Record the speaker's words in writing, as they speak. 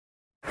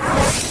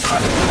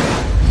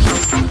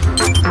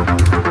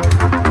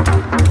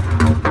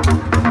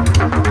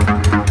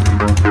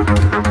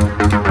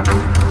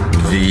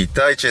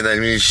Witajcie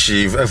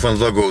najmilsi w F1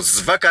 Vlogu z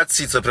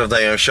wakacji. Co prawda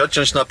ją się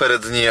odciąć na parę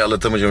dni, ale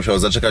to będzie musiało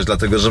zaczekać,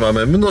 dlatego że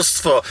mamy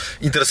mnóstwo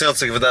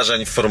interesujących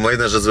wydarzeń w Formule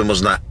 1, że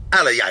można,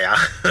 ale jaja.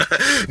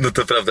 No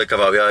to prawda,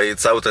 kawał jaja i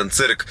cały ten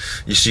cyrk,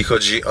 jeśli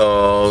chodzi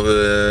o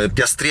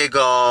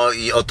Piastriego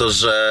i o to,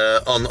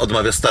 że on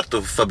odmawia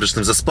startu w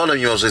fabrycznym zespole,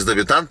 mimo że jest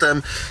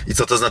debiutantem, i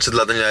co to znaczy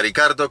dla Daniela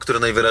Ricciardo, który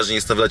najwyraźniej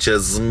jest na wlecie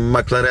z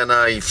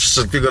McLarena, i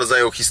wszelkiego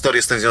rodzaju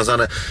historie z tym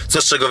związane.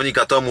 Co z czego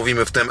wynika, to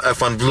mówimy w tym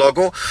F1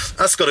 Vlogu.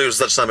 A skoro już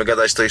zaczynamy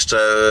gadać, to jeszcze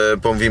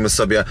pomówimy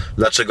sobie,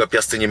 dlaczego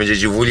Piastri nie będzie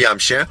jeździł w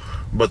Williamsie,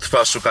 bo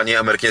trwa szukanie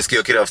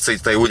amerykańskiego kierowcy i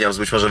tutaj Williams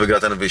być może wygra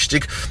ten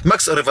wyścig.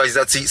 Max o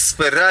rywalizacji z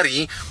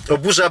Ferrari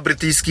oburza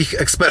brytyjskich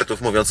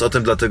ekspertów, mówiąc o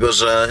tym, dlatego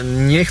że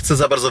nie chce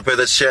za bardzo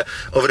opowiadać się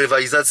o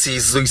rywalizacji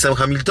z Lewisem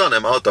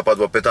Hamiltonem, a o to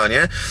padło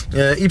pytanie.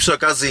 I przy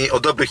okazji o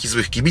dobrych i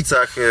złych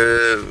kibicach.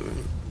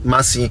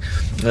 Masi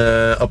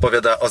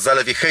opowiada o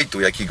zalewie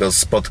hejtu, jaki go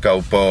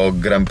spotkał po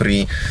Grand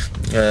Prix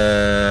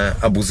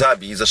Abu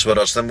Zabi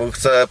zeszłorocznym.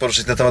 Chcę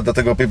poruszyć ten temat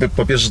dlatego,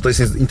 po pierwsze, że to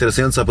jest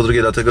interesujące, a po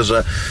drugie dlatego,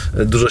 że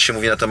dużo się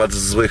mówi na temat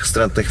złych,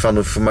 wstrętnych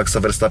fanów Maxa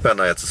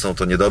Verstappena, jacy są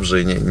to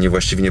niedobrzy i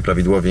niewłaściwi,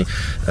 nieprawidłowi.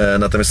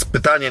 Natomiast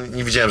pytanie,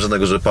 nie widziałem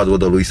żadnego, że padło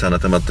do Luisa na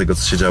temat tego,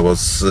 co się działo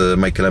z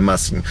Michaelem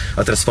Masim.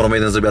 A teraz Formuła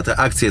 1 zrobiła tę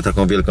akcję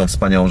taką wielką,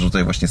 wspaniałą, że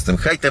tutaj właśnie z tym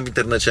hejtem w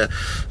internecie,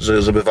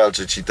 żeby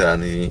walczyć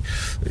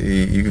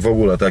i w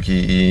ogóle, tak,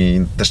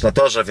 i też na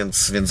torze,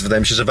 więc wydaje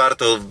mi się, że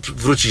warto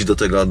wrócić do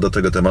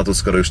tego tematu,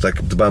 skoro już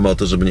tak dbamy o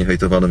to, żeby nie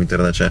hejtowano w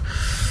internecie,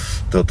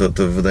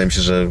 to wydaje mi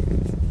się, że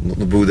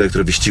były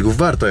dyrektory wyścigów,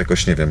 warto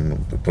jakoś, nie wiem,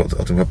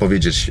 o tym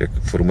opowiedzieć, jak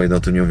Formuła 1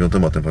 o tym nie mówią,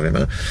 to o tym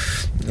powiemy.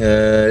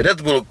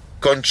 Red Bull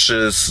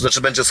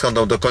będzie z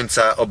Hondą do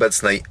końca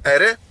obecnej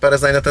ery. Parę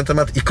zdań na ten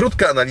temat i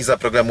krótka analiza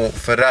programu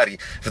Ferrari.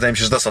 Wydaje mi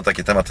się, że to są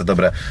takie tematy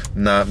dobre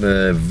na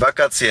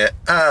wakacje,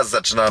 a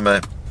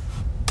zaczynamy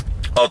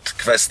od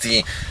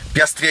kwestii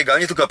Piastriego,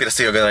 ale nie tylko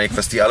Piastriego, generalnie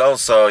kwestii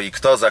Alonso i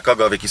kto za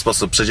kogo, w jaki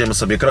sposób. Przejdziemy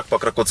sobie krok po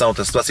kroku całą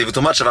tę sytuację i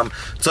wytłumaczę wam,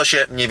 co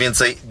się mniej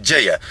więcej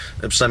dzieje.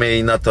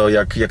 Przynajmniej na to,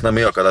 jak na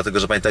moje oko, dlatego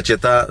że pamiętacie,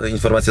 ta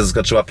informacja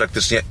zaskoczyła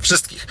praktycznie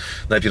wszystkich.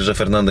 Najpierw, że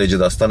Fernando idzie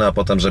do Astona, a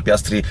potem, że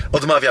Piastri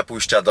odmawia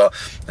pójścia do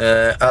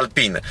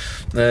Alpine.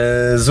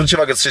 Zwróćcie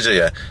uwagę, co się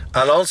dzieje.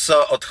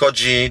 Alonso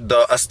odchodzi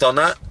do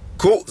Astona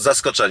ku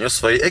zaskoczeniu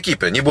swojej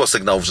ekipy. Nie było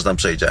sygnałów, że tam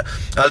przejdzie.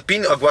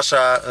 Alpine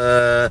ogłasza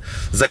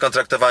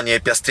zakontraktowanie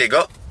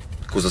Piastriego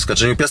ku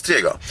zaskoczeniu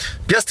Piastriego.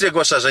 Piastri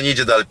ogłasza, że nie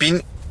idzie do Alpine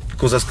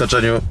ku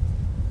zaskoczeniu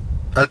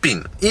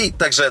Alpine. I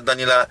także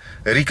Daniela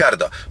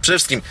Ricciardo. Przede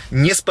wszystkim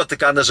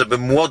niespotykane, żeby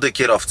młody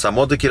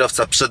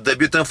kierowca przed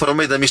debiutem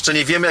Formuły 1, jeszcze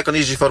nie wiemy, jak on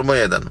jeździ Formułę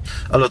 1,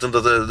 ale o tym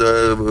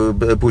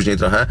później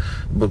trochę,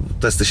 bo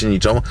testy się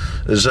liczą,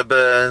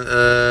 żeby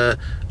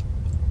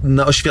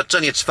na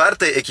oświadczenie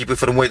czwartej ekipy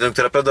Formuły 1,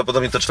 która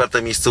prawdopodobnie to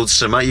czwarte miejsce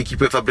utrzyma, i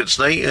ekipy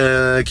fabrycznej,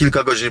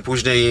 kilka godzin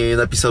później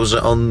napisał,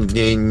 że on w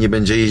niej nie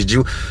będzie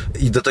jeździł,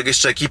 i do tego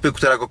jeszcze ekipy,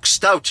 która go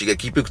kształci,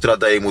 ekipy, która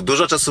daje mu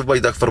dużo czasu w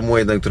bolidach Formuły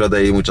 1, która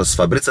daje mu czas w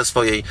fabryce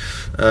swojej,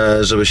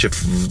 żeby się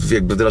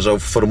jakby wdrażał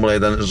w Formule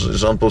 1,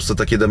 że on po prostu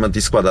takie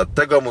dementi składa.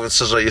 Tego, mówiąc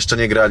szczerze, jeszcze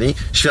nie grali.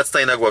 Świat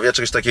staje na głowie,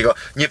 czegoś takiego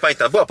nie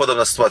pamiętam. Była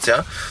podobna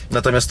sytuacja,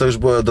 natomiast to już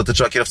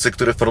dotyczyła kierowcy,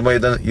 który w Formule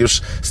 1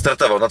 już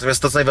startował.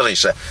 Natomiast to jest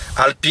najważniejsze.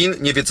 Alpine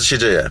nie wie, co się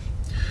dzieje.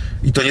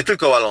 I to nie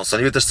tylko u Alonso,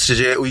 nie wie też, co się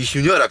dzieje u ich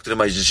juniora, który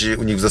ma jeździć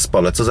u nich w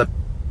zespole. Co za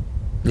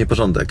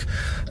nieporządek.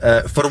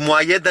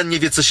 Formuła 1 nie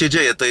wie, co się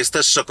dzieje. To jest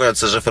też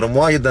szokujące, że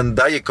Formuła 1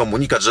 daje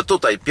komunikat, że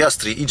tutaj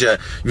Piastri idzie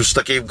już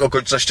takie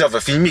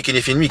okolicznościowe, filmiki,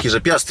 nie filmiki,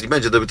 że Piastri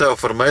będzie debiutował w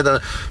Formule 1,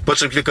 po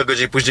czym kilka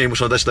godzin później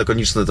muszą dać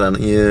lakoniczny ten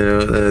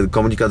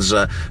komunikat,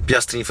 że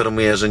Piastri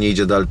informuje, że nie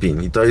idzie do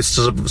Alpine. I to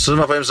jest,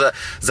 szczerze powiem, że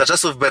za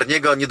czasów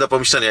Berniego nie do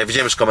pomyślenia. Ja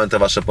widziałem już komentarze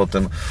wasze po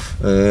tym,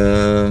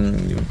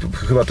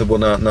 chyba to było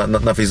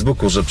na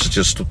Facebooku, że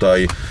przecież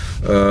tutaj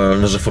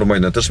że Formuła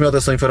 1 też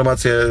miała te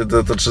informacje,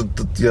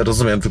 ja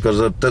rozumiem, tylko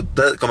że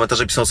te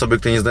komentarze piszą osoby,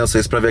 które nie zdają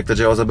sobie sprawy, jak to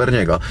działało za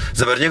Berniego.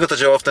 Za Berniego to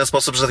działało w ten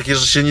sposób, że takie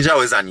rzeczy się nie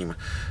działy za nim.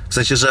 W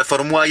sensie, że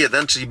Formuła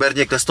 1, czyli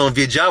Bernie Ecclestone,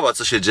 wiedziała,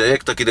 co się dzieje,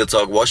 kto kiedy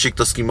co ogłosi,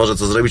 kto z kim może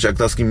co zrobić, a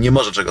kto z kim nie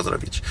może czego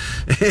zrobić.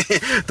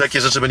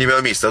 Takie rzeczy by nie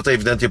miały miejsca. Tutaj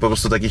ewidentnie po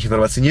prostu takich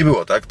informacji nie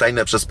było, tak?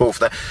 Tajne przez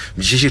poufne.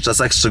 W dzisiejszych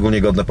czasach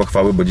szczególnie godne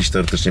pochwały, bo dziś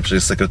teoretycznie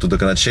przecież sekretu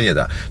dokonać się nie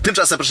da.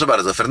 Tymczasem, proszę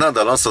bardzo,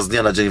 Fernando Alonso z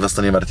dnia na dzień w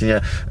Astonie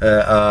Martinie,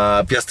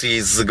 a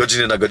Piastri z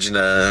godziny na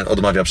godzinę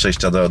odmawia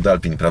przejścia do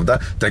Alpine, prawda?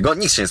 Tego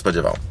nikt się nie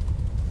spodziewał.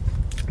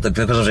 Tak,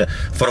 tylko, że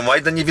Formuła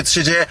 1 nie wie, co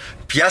się dzieje,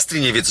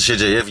 Piastri nie wie, co się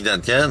dzieje,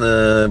 ewidentnie,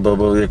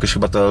 bo jakoś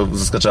chyba to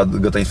zaskoczyła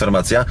go ta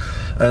informacja.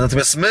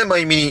 Natomiast my,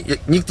 moi mili,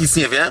 nikt nic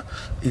nie wie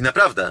i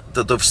naprawdę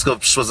to wszystko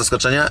przyszło z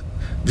zaskoczenia.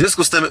 W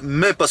związku z tym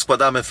my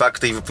poskładamy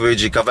fakty i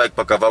wypowiedzi kawałek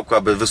po kawałku,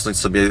 aby wysunąć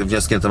sobie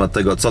wnioski na temat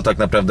tego, co tak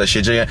naprawdę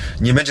się dzieje.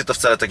 Nie będzie to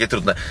wcale takie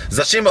trudne.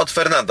 Zacznijmy od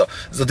Fernando.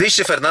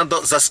 Odejście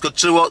Fernando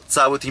zaskoczyło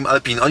cały team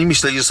Alpine. Oni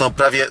myśleli, że są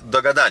prawie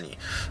dogadani.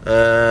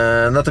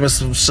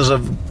 Natomiast szczerze,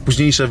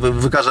 późniejsze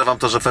wykaże wam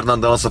to, że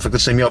Fernando Alonso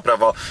faktycznie miał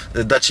prawo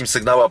dać im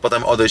sygnał, a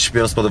potem odejść,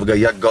 biorąc pod uwagę,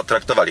 jak go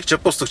traktowali. Po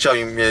prostu chciał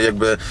im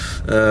jakby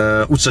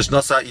utrzeć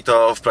nosa i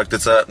to w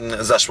praktyce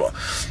zaszło.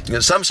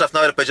 Sam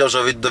Schaffnauer powiedział,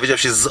 że dowiedział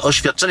się z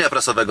oświadczenia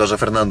prasowego, że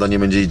Fernando nie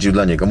będzie jeździł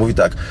dla niego. Mówi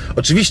tak: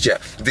 oczywiście,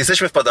 gdy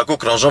jesteśmy w paddock,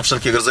 krążą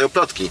wszelkiego rodzaju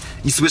plotki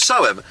i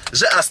słyszałem,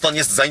 że Aston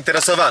jest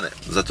zainteresowany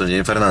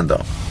zatrudnieniem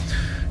Fernando.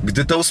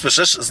 Gdy to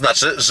usłyszysz,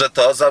 znaczy,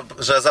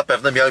 że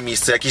zapewne miały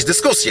miejsce jakieś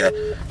dyskusje.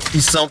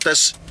 I są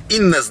też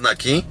inne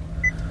znaki.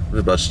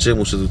 Wybaczcie,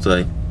 muszę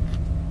tutaj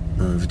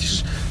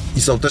wyciszyć.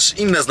 I są też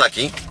inne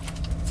znaki,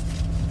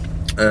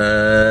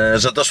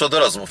 że doszło do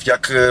rozmów,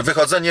 jak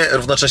wychodzenie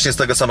równocześnie z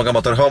tego samego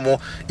motorhome'u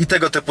i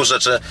tego typu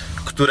rzeczy,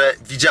 które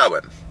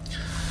widziałem.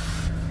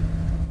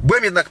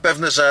 Byłem jednak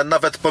pewny, że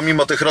nawet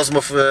pomimo tych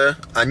rozmów,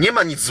 a nie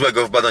ma nic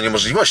złego w badaniu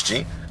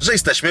możliwości, że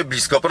jesteśmy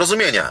blisko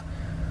porozumienia.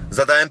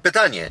 Zadałem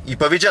pytanie i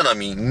powiedziano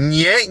mi: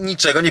 nie,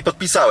 niczego nie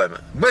podpisałem.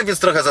 Byłem więc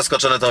trochę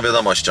zaskoczony tą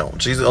wiadomością.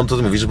 Czyli on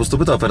tu mówi, że po prostu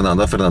pytał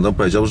Fernando. Fernando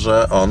powiedział,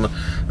 że on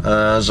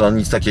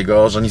nic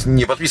takiego, że nic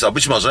nie podpisał.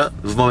 Być może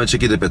w momencie,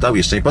 kiedy pytał,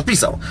 jeszcze nie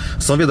podpisał.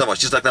 Są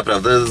wiadomości, że tak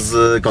naprawdę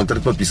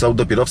kontrakt podpisał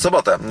dopiero w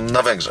sobotę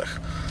na Węgrzech.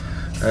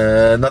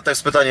 Na to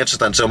jest pytanie,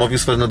 czy omówił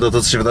z Fernando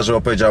to, co się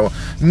wydarzyło, powiedział: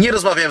 nie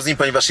rozmawiałem z nim,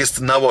 ponieważ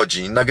jest na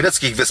łodzi, na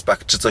greckich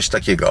wyspach, czy coś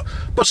takiego.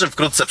 Po czym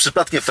wkrótce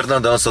przypadkiem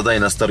Fernando Alonso daje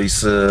na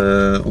stories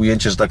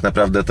ujęcie, że tak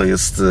naprawdę to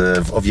jest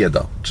w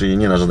Oviedo, czyli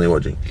nie na żadnej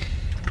łodzi.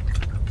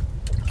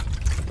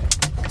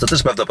 Co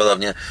też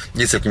prawdopodobnie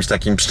jest jakimś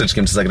takim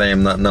pszczyczkiem czy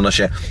zagraniem na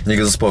nosie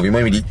jego zespołowi.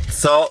 Moi mili,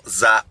 co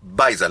za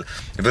bajzel.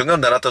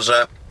 Wygląda na to,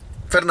 że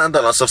Fernando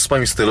Alonso w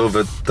swoim stylu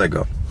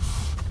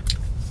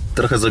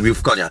trochę zrobił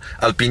w konia.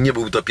 Alpine nie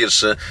był to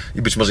pierwszy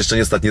i być może jeszcze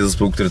nie ostatni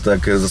zespół, który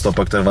tak został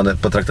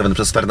potraktowany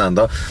przez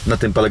Fernando. Na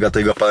tym polega to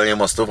jego palenie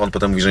mostów. On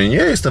potem mówi, że nie,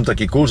 jestem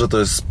taki cool, że to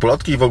jest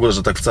plotki i w ogóle,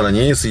 że tak wcale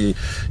nie jest i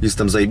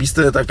jestem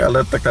zajebisty, tak,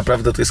 ale tak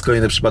naprawdę to jest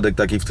kolejny przypadek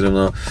taki, w którym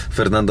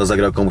Fernando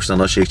zagrał komuś na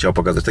nosie i chciał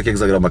pokazać. Tak jak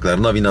zagrał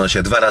McLarenowi na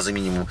nosie 2 razy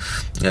minimum,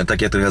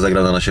 tak jak trochę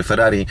zagrał na nosie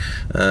Ferrari,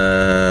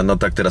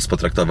 tak teraz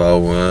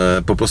potraktował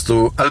po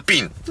prostu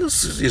Alpine.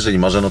 Jeżeli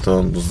może,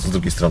 to z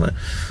drugiej strony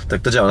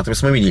tak to działa.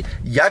 Natomiast my mieli,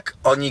 jak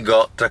oni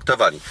go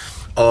traktowali.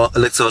 O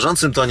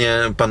lekceważącym tonie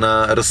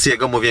pana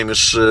Rossiego mówiłem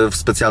już w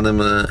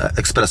specjalnym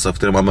Expresso, w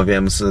którym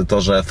omawiałem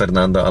to, że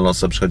Fernando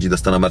Alonso przychodzi do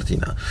Astona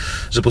Martina.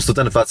 Że po prostu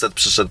ten facet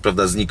przyszedł,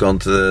 prawda,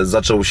 znikąd,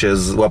 zaczął się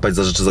łapać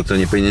za rzeczy, za które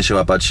nie powinien się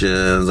łapać,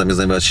 zamiast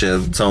zajmować się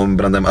całym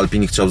brandem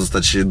Alpine, chciał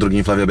zostać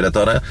drugim Flavio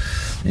Briatore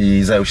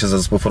i zajął się za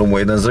zespół Formuły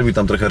 1. Zrobił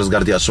tam trochę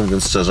rozgardiaszu,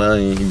 mówiąc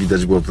szczerze, i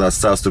widać było, że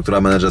cała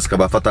struktura menedżerska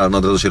była fatalna,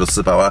 od razu się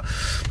rozsypała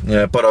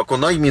po roku.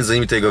 No i między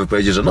innymi te jego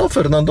wypowiedzi, że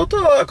Fernando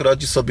tak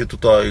radzi sobie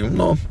tutaj,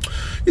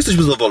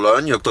 jesteśmy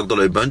zadowoleni, jak tak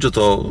dalej będzie,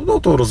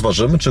 to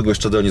rozważymy, czego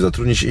jeszcze do niej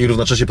zatrudnić, i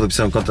równocześnie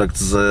podpisałem kontrakt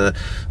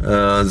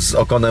z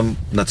Oconem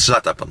na 3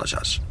 lata ponoć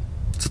aż.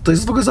 Co to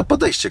jest w ogóle za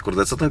podejście,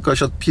 kurde, co ten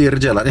kogoś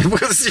odpierdziela, nie? W ogóle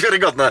to jest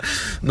niewiarygodne.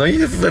 No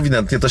i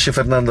ewidentnie to się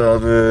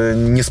Fernando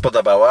nie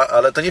spodobała,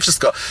 ale to nie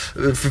wszystko.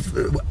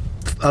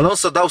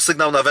 Alonso dał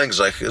sygnał na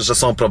Węgrzech, że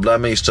są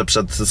problemy jeszcze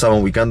przed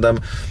samym weekendem.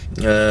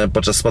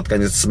 Podczas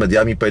spotkań z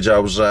mediami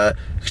powiedział, że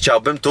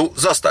chciałbym tu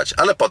zostać,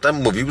 ale potem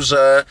mówił,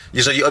 że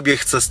jeżeli obie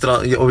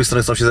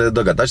strony chcą się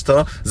dogadać,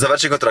 to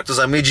zawarcie kontraktu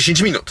zajmuje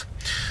 10 minut.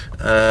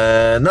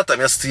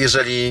 Natomiast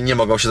jeżeli nie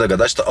mogą się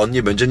dogadać, to on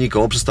nie będzie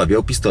nikomu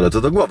przystawiał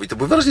pistoletu do głowy. I to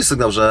był wyraźny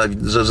sygnał,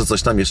 że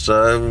coś tam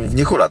jeszcze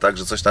nie hula, tak?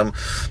 Że coś tam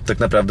tak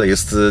naprawdę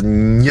jest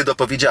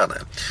niedopowiedziane.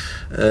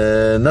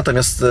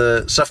 Natomiast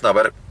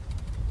Schaffnauer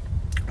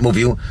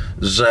mówił,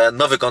 że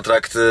nowy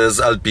kontrakt z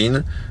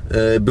Alpine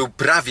był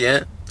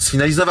prawie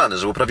sfinalizowany,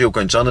 że był prawie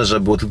ukończony, że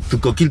było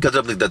tylko kilka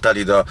drobnych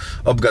detali do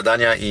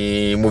obgadania,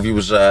 i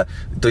mówił, że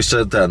to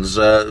jeszcze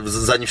że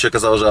zanim się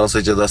okazało, że Alonso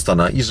idzie do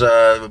Astona, i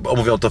że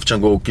omówią to w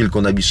ciągu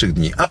kilku najbliższych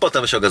dni, a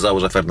potem się okazało,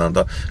 że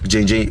Fernando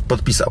gdzie indziej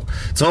podpisał.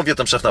 Co mówi o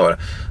tym Schaffnauer?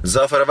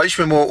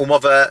 Zaoferowaliśmy mu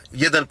umowę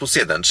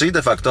 1+1, czyli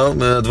de facto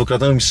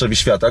dwukrotnemu mistrzowi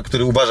świata,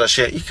 który uważa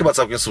się, i chyba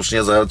całkiem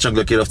słusznie, za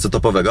ciągle kierowcę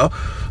topowego,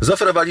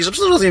 zaoferowali, że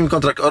przedłużą z nim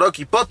kontrakt o rok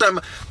i potem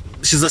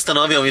się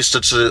zastanawiał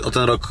jeszcze, czy o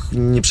ten rok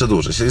nie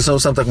przedłużyć.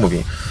 Sam tak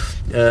mówi.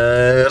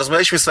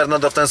 Rozmawialiśmy z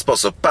Fernando w ten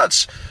sposób.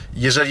 Patrz,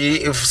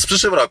 jeżeli w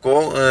przyszłym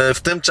roku, w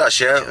tym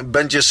czasie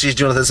będziesz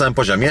jeździł na tym samym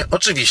poziomie,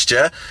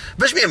 oczywiście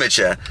weźmiemy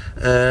cię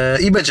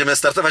i będziemy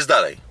startować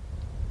dalej.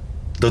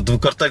 Do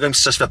dwukrotnego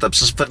mistrza świata.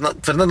 Przecież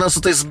Fernando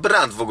Alonso to jest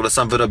brand w ogóle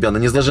sam wyrobiony.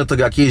 Niezależnie od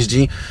tego, jak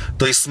jeździ,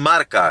 to jest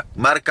marka,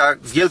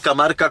 wielka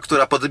marka,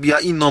 która podbija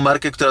inną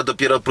markę, która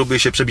dopiero próbuje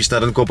się przebić na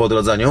rynku po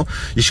odrodzeniu,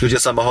 jeśli chodzi o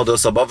samochody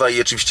osobowe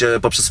i oczywiście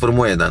poprzez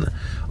Formułę 1.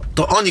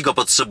 To oni go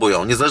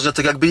potrzebują, niezależnie od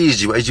tego, jakby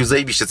jeździł, a jeździł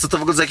zajebiście. Co to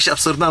w ogóle za jakieś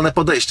absurdalne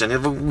podejście, nie?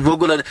 W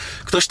ogóle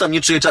ktoś tam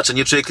nie czuje czaczy,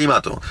 nie czuje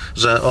klimatu,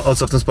 że o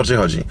co w tym sporcie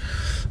chodzi.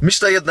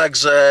 Myślę jednak,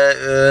 że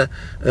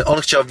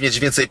on chciał mieć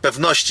więcej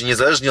pewności,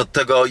 niezależnie od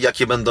tego,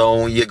 jakie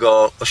będą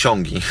jego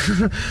osiągi.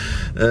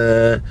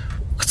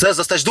 Chce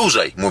zostać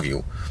dłużej,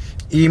 mówił.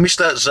 I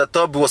myślę, że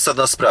to było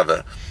sedno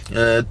sprawy.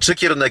 Czy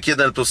kierunek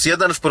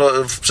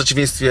 1+1 w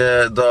przeciwieństwie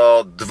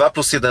do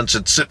 2+1,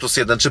 czy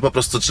 3+1, czy po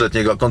prostu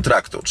 3-letniego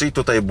kontraktu. Czyli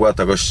tutaj była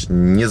to dość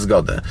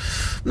niezgody.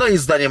 No i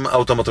zdaniem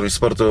Automotor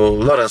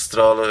Sportu Lorenz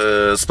Stroll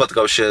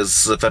spotkał się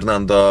z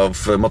Fernando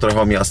w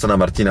motorhomie Astona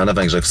Martina na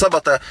Węgrzech w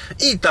sobotę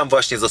i tam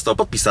właśnie został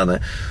podpisany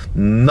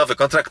nowy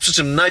kontrakt, przy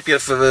czym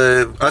najpierw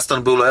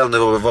Aston był lojalny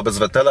wobec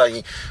Vettela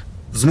i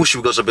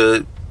zmusił go,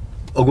 żeby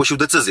ogłosił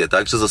decyzję,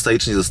 tak? Czy zostaje,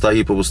 czy nie zostaje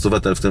i po prostu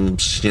Vettel w tym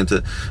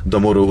przyciśnięty do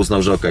muru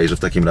uznał, że okej, że w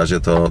takim razie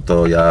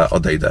to ja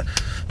odejdę.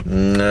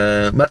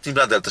 Martin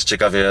Brundle też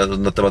ciekawie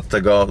na temat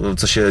tego,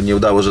 co się nie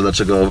udało, że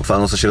dlaczego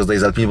Alonso się rozdaje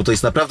z Alpine, bo to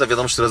jest naprawdę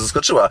wiadomość, która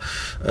zaskoczyła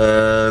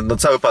no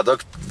cały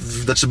paddock.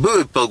 Znaczy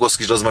były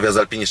pogłoski, że rozmawia z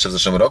Alpine jeszcze w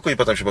zeszłym roku i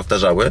potem się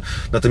powtarzały,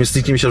 natomiast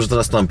nikt nie myślał, że to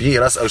nastąpi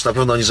raz, a już na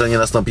pewno że nie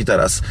nastąpi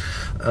teraz.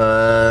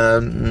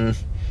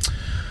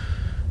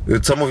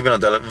 Co mówi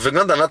Brundle?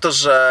 Wygląda na to,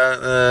 że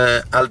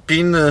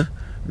Alpine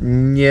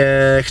nie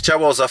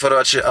chciało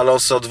zaoferować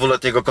Alonso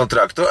 2-letniego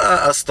kontraktu,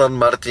 a Aston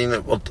Martin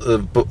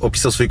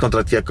opisał swój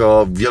kontrakt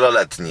jako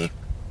wieloletni.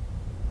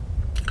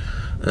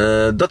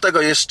 Do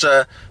tego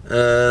jeszcze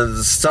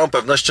z całą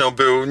pewnością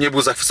nie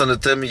był zachwycony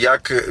tym,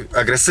 jak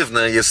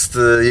agresywny jest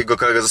jego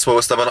kolega zespołu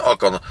Esteban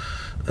Ocon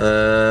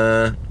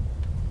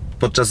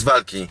podczas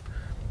walki.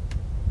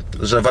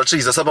 Że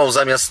walczyli ze sobą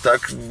zamiast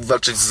tak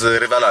walczyć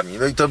z rywalami.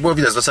 No i to było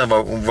widać, zwracałem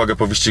uwagę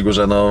po wyścigu,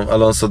 że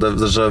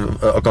że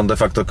Ocon de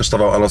facto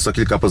kosztował Alonso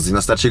kilka pozycji.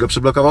 Na starcie go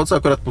przyblokował, co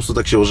akurat po prostu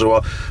tak się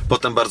użyło.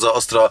 Potem bardzo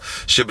ostro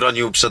się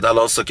bronił przed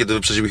Alonso, kiedy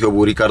wyprzedził ich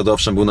obu Ricardo,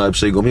 owszem był na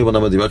lepszej gumie, bo na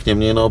mediumach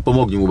niemniej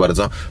pomogli mu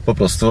bardzo. Po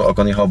prostu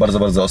Ocon jechał bardzo,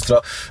 bardzo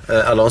ostro.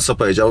 Alonso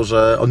powiedział,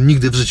 że on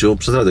nigdy w życiu,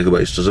 przez radę chyba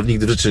jeszcze, że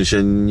nigdy w życiu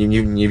się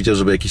nie widział,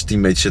 żeby jakiś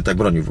teammate się tak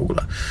bronił w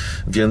ogóle.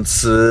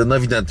 Więc no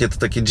ewidentnie to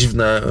takie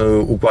dziwne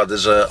układy,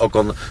 że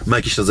Ocon ma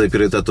jakiś rodzaj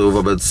priorytetu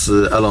wobec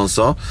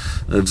Alonso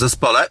w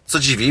zespole, co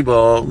dziwi,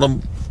 bo no,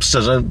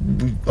 szczerze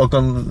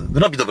Ocon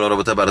robi dobrą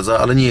robotę bardzo,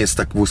 ale nie jest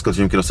tak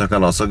błyskotliwym kierowcą jak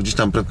Alonso. Gdzieś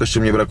tam prędkości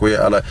mu nie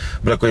brakuje, ale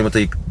brakuje mu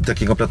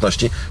takiej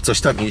kompletności.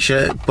 Coś tam mi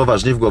się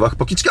poważnie w głowach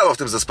pokiczkało w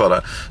tym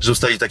zespole, że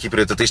ustali taki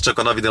priorytet. Jeszcze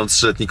Oconowi dają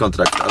 3-letni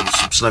kontrakt, albo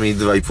przynajmniej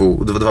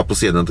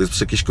 2+1. To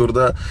jest jakiś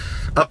kurde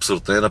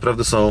absurd. To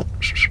naprawdę są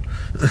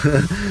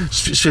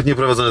świetnie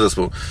prowadzony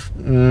zespół.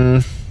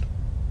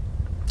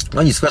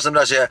 No nic, w każdym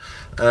razie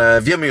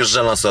wiemy już, że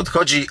Alonso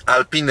odchodzi,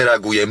 Alpine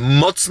reaguje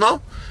mocno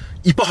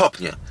i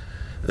pochopnie.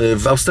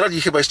 W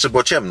Australii chyba jeszcze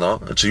było ciemno,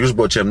 czy już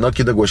było ciemno,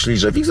 kiedy ogłosili,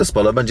 że w ich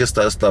zespole będzie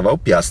startował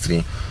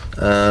Piastri,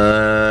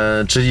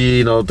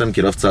 czyli no, ten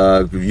kierowca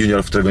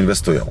junior, w którego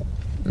inwestują.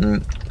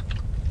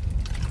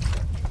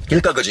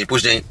 Kilka godzin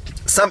później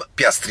sam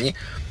Piastri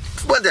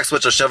w błędach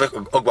społecznościowych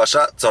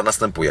ogłasza, co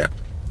następuje.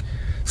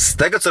 Z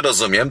tego co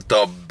rozumiem,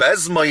 to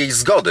bez mojej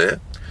zgody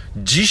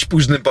dziś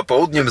późnym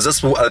popołudniem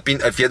zespół Alpine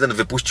F1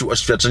 wypuścił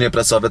oświadczenie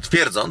prasowe,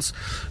 twierdząc,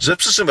 że w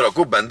przyszłym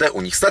roku będę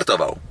u nich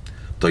startował.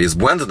 To jest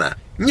błędne.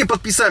 Nie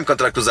podpisałem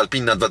kontraktu z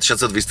Alpine na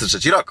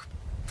 2023 rok.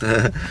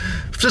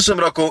 W przyszłym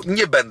roku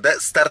nie będę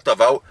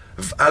startował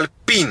w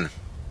Alpine.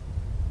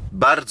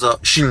 Bardzo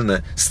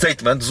silny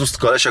statement z ust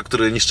kolesia,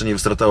 który jeszcze nie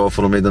wystartował w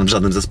Formule 1 w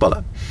żadnym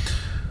zespole.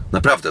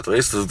 Naprawdę,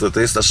 to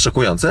jest aż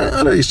szokujące,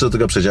 ale jeszcze do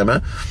tego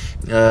przejdziemy.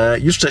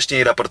 Już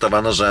wcześniej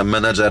raportowano, że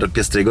menedżer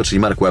Piastriego, czyli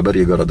Mark Webber,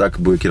 jego rodak,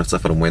 były kierowca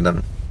Formuły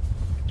 1,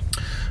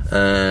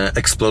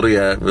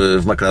 eksploruje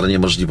w McLarenie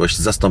możliwość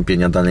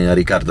zastąpienia Daniela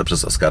Ricciardo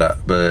przez Oscara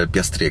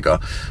Piastriego.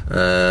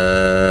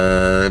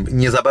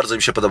 Nie za bardzo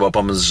mi się podobał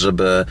pomysł,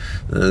 żeby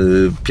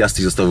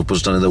Piastri został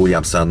wypożyczony do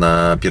Williamsa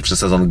na pierwszy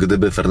sezon,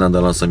 gdyby Fernando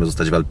Alonso miał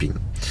zostać w Alpine.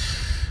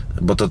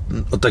 Bo to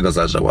od tego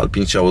zależało.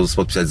 Alpine chciał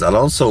podpisać z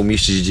Alonso,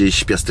 umieścić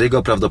gdzieś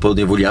Piastriego,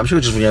 prawdopodobnie w Williamsie,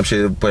 chociaż w Williamsie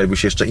pojawił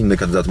się jeszcze inny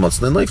kandydat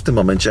mocny, no i w tym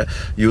momencie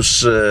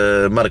już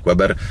Mark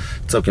Webber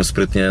całkiem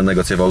sprytnie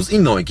negocjował z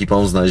inną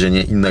ekipą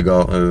znalezienie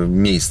innego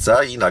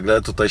miejsca i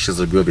nagle tutaj się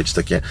zrobiło, wiecie,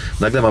 takie,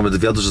 nagle mamy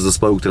dwie duże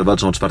zespoły, które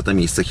walczą o 4.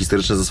 miejsce,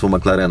 historyczny zespół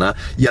McLarena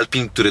i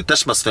Alpine, który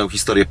też ma swoją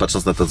historię,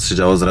 patrząc na to, co się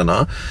działo z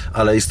Renault,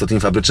 ale jest to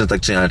team fabryczny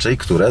tak czy inaczej,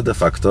 które de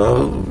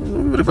facto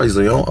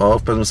rywalizują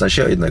w pewnym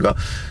sensie o jednego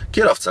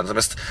kierowcę.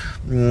 Natomiast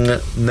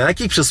na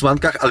jakich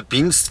przesłankach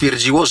Alpine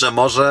stwierdziło, że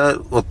może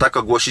tak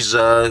ogłosić,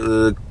 że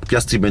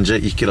Piastri będzie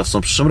ich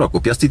kierowcą w przyszłym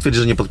roku? Piastri twierdzi,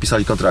 że nie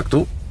podpisali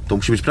kontraktu. To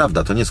musi być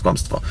prawda, to nie jest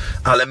kłamstwo.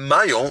 Ale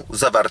mają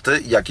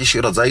zawarty jakiś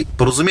rodzaj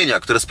porozumienia,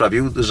 które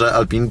sprawił, że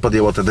Alpine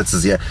podjęło tę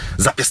decyzję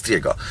za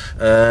Piastriego.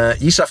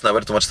 I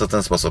Schaffnauer tłumaczy to w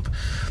ten sposób.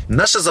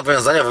 Nasze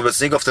zobowiązania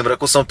wobec niego w tym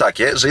roku są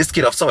takie, że jest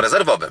kierowcą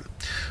rezerwowym.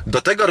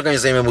 Do tego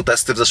organizujemy mu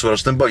testy w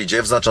zeszłorocznym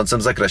bolidzie w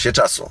znaczącym zakresie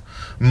czasu.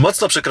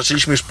 Mocno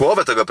przekroczyliśmy już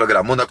połowę tego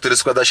programu, na który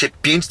składa się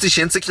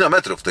 5000 km.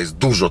 To jest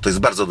dużo, to jest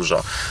bardzo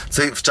dużo.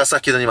 W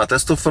czasach, kiedy nie ma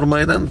testów w Formule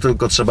 1,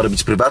 tylko trzeba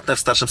robić prywatne w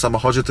starszym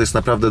samochodzie, to jest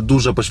naprawdę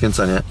duże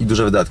poświęcenie i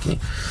duże wydatki.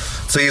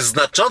 Co jest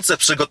znaczące w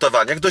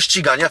przygotowaniach do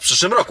ścigania w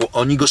przyszłym roku.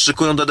 Oni go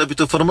szykują do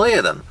debiutu w Formule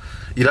 1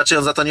 i raczej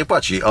on za to nie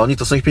płaci, a oni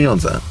to są ich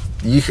pieniądze.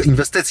 Ich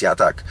inwestycja,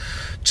 tak.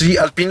 Czyli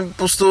Alpine po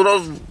prostu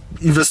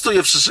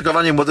inwestuje w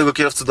przyszykowanie młodego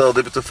kierowcy do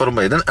debiutu w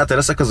Formule 1, a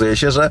teraz okazuje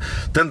się, że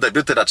ten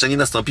debiut raczej nie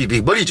nastąpi w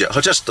ich bolidzie.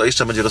 Chociaż to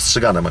jeszcze będzie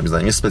rozstrzygane, moim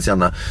zdaniem. Jest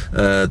specjalna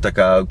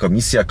taka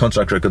komisja,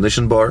 Contract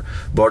Recognition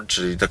Board,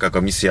 czyli taka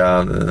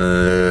komisja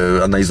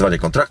analizowania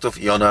kontraktów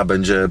i ona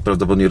będzie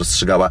prawdopodobnie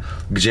rozstrzygała,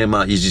 gdzie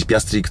ma jeździć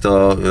Piastri,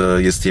 kto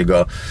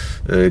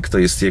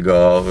jest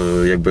jego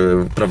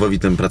jakby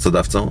prawowitym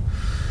pracodawcą.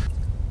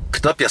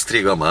 Kto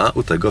Piastriego ma,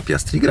 u tego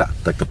Piastri gra.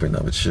 Tak to powinno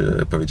być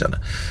powiedziane.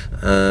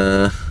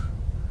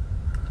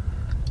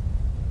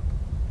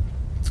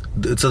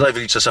 Co dalej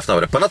wylicza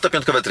Schaffner? Ponadto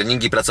piątkowe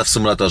treningi, praca w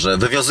symulatorze.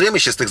 Wywiązujemy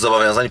się z tych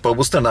zobowiązań po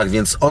obu stronach,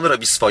 więc on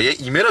robi swoje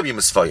i my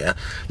robimy swoje.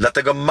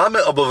 Dlatego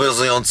mamy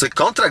obowiązujący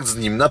kontrakt z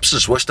nim na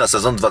przyszłość, na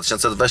sezon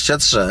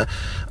 2023.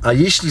 A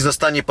jeśli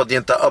zostanie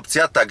podjęta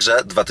opcja,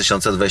 także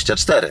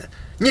 2024.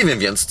 Nie wiem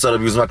więc, co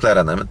robił z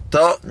McLarenem.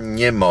 To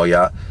nie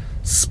moja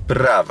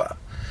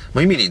sprawa.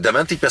 Moi mili,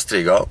 dementi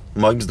Piastriego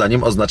moim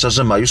zdaniem oznacza,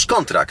 że ma już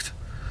kontrakt.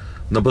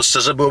 No bo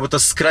szczerze byłoby to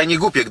skrajnie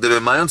głupie,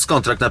 gdyby mając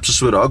kontrakt na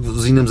przyszły rok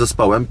z innym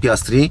zespołem,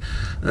 Piastri,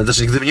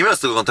 znaczy gdyby nie miał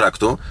tego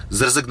kontraktu,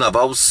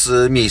 zrezygnował z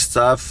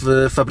miejsca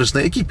w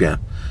fabrycznej ekipie.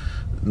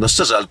 No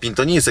szczerze, Alpine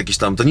to nie jest jakiś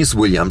tam, to nie jest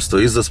Williams, to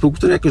jest zespół,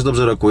 który jakoś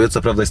dobrze rokuje,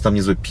 co prawda jest tam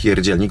niezły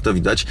pierdzielnik, to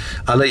widać,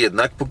 ale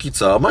jednak póki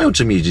co mają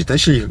czym jeździć, ten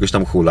silnik jakoś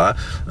tam hula,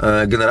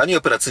 generalnie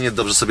operacyjnie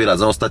dobrze sobie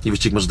radzą, ostatni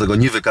wyścig może tego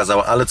nie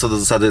wykazał, ale co do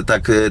zasady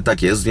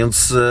tak jest,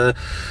 więc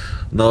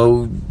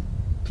no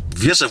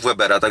wierzę w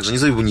Webera, także nie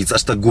zrobił nic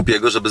aż tak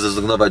głupiego, żeby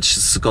zrezygnować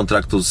z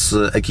kontraktu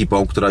z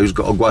ekipą, która już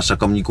go ogłasza,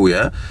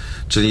 komunikuje.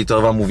 Czyli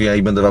to wam mówię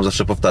i będę wam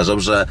zawsze powtarzał,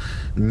 że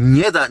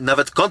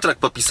nawet kontrakt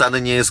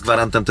podpisany nie jest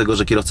gwarantem tego,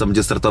 że kierowca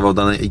będzie startował w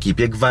danej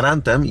ekipie.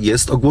 Gwarantem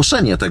jest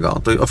ogłoszenie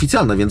tego. To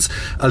oficjalne, więc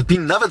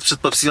Alpine nawet przed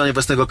podpisaniem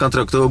własnego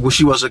kontraktu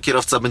ogłosiła, że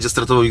kierowca będzie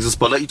startował w ich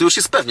zespole i to już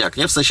jest pewniak,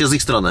 nie? W sensie z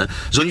ich strony,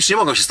 że oni już nie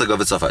mogą się z tego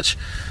wycofać.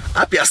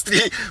 A Piastri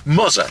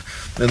może.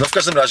 No w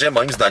każdym razie,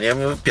 moim zdaniem,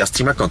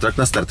 Piastri ma kontrakt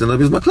na starty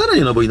w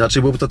McLarenie, no bo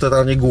inaczej byłoby to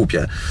totalnie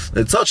głupie.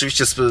 Co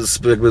oczywiście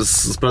jakby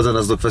sprowadza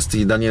nas do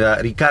kwestii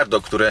Daniela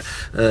Ricciardo, który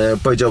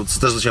powiedział,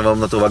 co też zwróciłem wam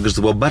na to uwagę, że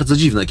to było bardzo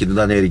dziwne, kiedy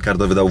Daniel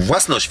Ricciardo wydał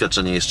własne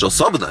oświadczenie jeszcze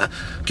osobne,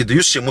 kiedy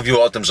już się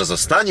mówiło o tym, że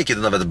zostanie,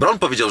 kiedy nawet Brown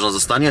powiedział, że on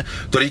zostanie,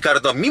 to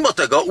Ricciardo mimo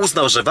tego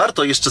uznał, że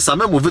warto jeszcze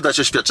samemu wydać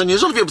oświadczenie,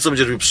 że on wie, co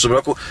będzie robił w przyszłym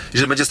roku i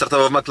że będzie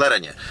startował w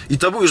McLarenie. I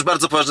to był już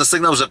bardzo poważny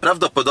sygnał, że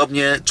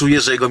prawdopodobnie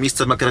czuje, że jego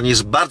miejsce w McLarenie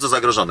jest bardzo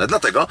zagrożone,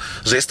 dlatego,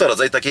 że jest to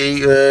rodzaj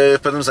takiej w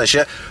pewnym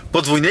sensie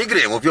podwójnej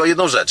gry. Mówi o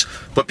jedną rzecz.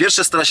 Po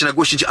pierwsze stara się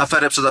nagłośnić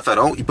aferę przed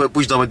aferą i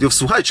pójść do mediów,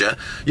 słuchajcie,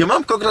 ja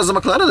mam kontrakt z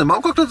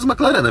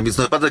McLarenem, więc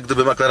na wypadek,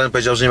 gdyby McLaren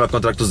powiedział, że nie ma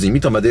kontraktu z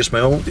nimi, to media już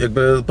mają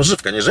jakby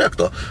pożywkę, nie, że jak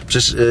to?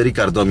 Przecież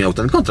Ricciardo miał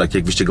ten kontrakt,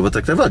 jak wyście go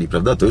potraktowali,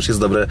 prawda? To już jest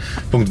dobry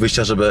punkt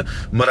wyjścia, żeby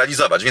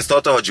moralizować, więc to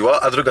o to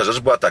chodziło, a druga rzecz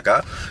była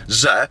taka,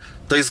 że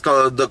to jest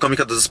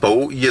komunikat do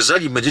zespołu,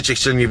 jeżeli będziecie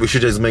chcieli mi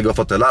wysiedzieć z mojego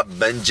fotela,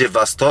 będzie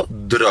was to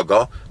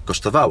drogo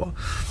kosztowało.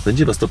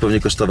 Będzie was to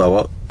pewnie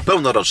kosztowało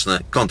pełnoroczny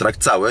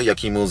kontrakt cały,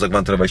 jaki mu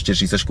zagwarantowaliście,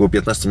 czyli coś około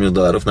 $15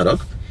 milionów na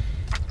rok.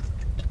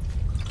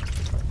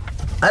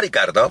 A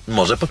Ricciardo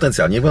może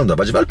potencjalnie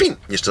wylądować w Alpine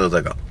jeszcze do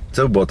tego.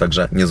 Co było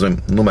także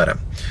niezłym numerem.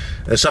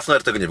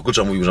 Schaffner tego nie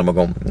wykluczał, mówił, że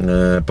mogą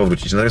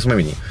powrócić. Natomiast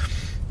mówili.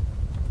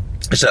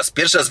 Jeszcze raz,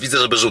 pierwszy raz widzę,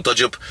 żeby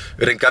żółtodziób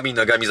rękami i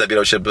nogami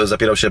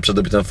zapierał się przed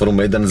debiutem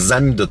Formuły 1,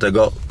 zanim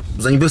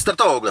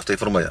wystartował w ogóle w tej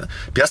Formule 1.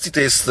 Piastri to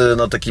jest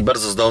taki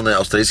bardzo zdolny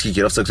australijski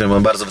kierowca, który ma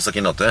bardzo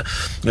wysokie noty.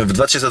 W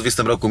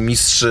 2020 roku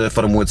mistrz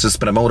Formuły 3 z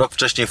Premą, rok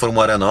wcześniej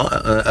Formuła Renault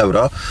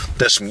Euro,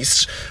 też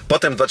mistrz.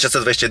 Potem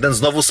 2021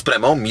 znowu z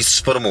Premą,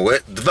 mistrz Formuły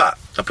 2.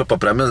 A propos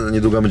Premy,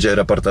 niedługo będzie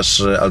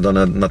reportaż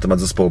Aldona na temat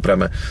zespołu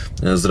Premy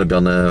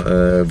zrobiony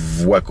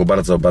w Łaku,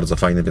 bardzo, bardzo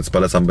fajny, więc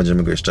polecam,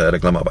 będziemy go jeszcze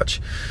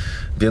reklamować.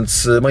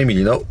 Więc moi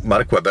mili, no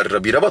Mark Webber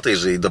robi robotę,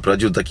 jeżeli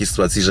doprowadził do takiej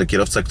sytuacji, że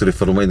kierowca, który w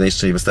Formule 1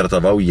 jeszcze nie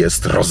wystartował,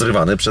 jest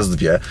rozrywany przez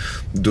dwie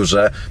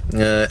duże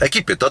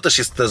ekipy. To też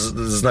jest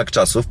znak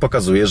czasów,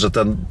 pokazuje, że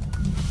ta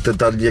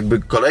jakby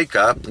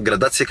kolejka,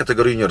 gradacja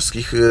kategorii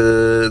juniorskich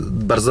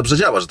bardzo dobrze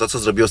działa, że to, co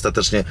zrobił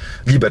ostatecznie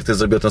Liberty,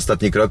 zrobił ten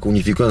ostatni krok,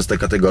 unifikując te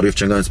kategorie,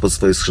 wciągając pod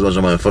swoje skrzydła,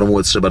 że mamy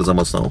Formułę 3 bardzo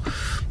mocną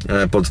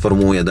pod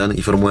Formułę 1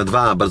 i Formułę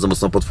 2 bardzo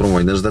mocną pod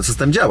Formułę 1, że ten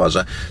system działa,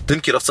 że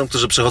tym kierowcom,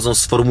 którzy przechodzą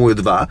z Formuły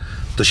 2,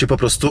 to się po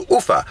prostu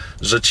ufa,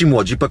 że ci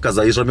młodzi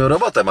pokazali, że robią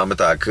robotę. Mamy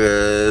tak,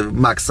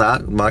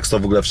 Max to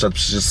w ogóle wszedł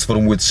przecież z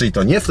Formuły 3 i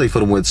to nie w tej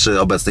Formuły 3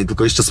 obecnej,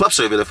 tylko jeszcze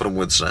słabszej o wiele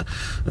Formuły 3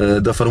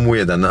 do Formuły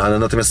 1, ale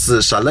natomiast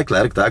Charles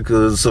Leclerc, tak,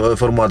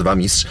 Formuła 2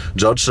 mistrz,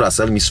 George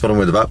Russell mistrz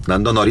Formuły 2,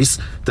 Lando Norris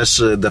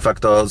też de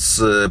facto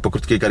po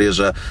krótkiej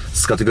karierze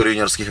z kategorii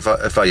juniorskich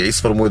FIA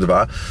z Formuły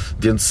 2,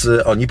 więc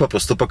oni po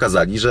prostu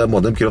pokazali, że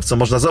młodym kierowcom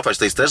można zaufać.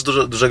 To jest też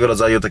dużego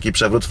rodzaju taki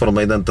przewrót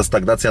Formuły 1, ta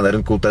stagnacja na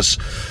rynku też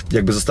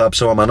jakby została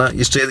przełamana.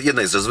 Jeszcze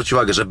jedna jest, że zwróć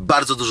uwagę, że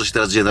bardzo dużo się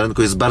teraz dzieje na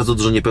rynku, jest bardzo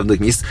dużo niepewnych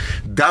miejsc.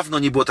 Dawno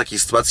nie było takiej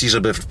sytuacji,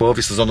 żeby w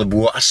połowie sezonu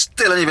było aż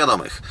tyle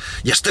niewiadomych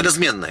i aż tyle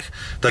zmiennych.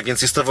 Tak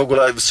więc jest to w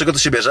ogóle, z czego to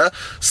się bierze?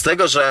 Z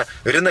tego, że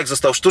rynek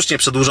został został sztucznie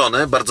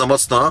przedłużony bardzo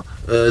mocno,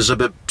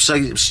 żeby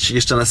przejść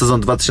jeszcze na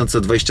sezon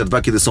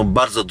 2022, kiedy są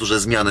bardzo duże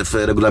zmiany w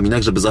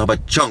regulaminach, żeby zachować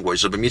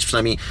ciągłość, żeby mieć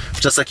przynajmniej w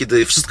czasach,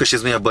 kiedy wszystko się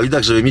zmienia w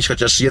bolidach, żeby mieć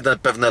chociaż jeden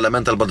pewny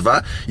element albo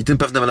dwa i tym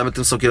pewnym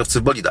elementem są kierowcy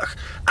w bolidach.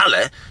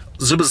 Ale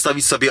żeby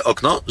zostawić sobie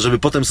okno, żeby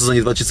potem w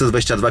sezonie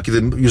 2022,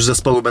 kiedy już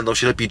zespoły będą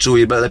się lepiej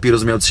czuły i lepiej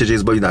rozumiały, co się dzieje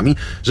z bolidami,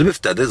 żeby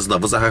wtedy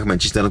znowu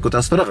zachachmęcić na rynku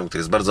transferowym, który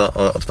jest bardzo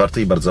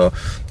otwarty i bardzo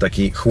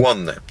taki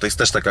chłonny. To jest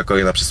też taka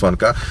kolejna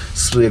przesłanka.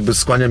 Jakby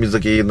skłania mnie do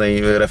takiej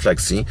jednej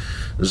refleksji,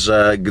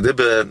 że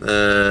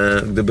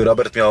gdyby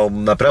Robert miał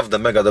naprawdę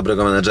mega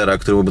dobrego menedżera,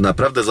 któremu by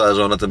naprawdę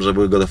zależało na tym,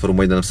 żeby go do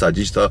Formuły 1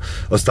 wsadzić, to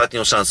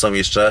ostatnią szansą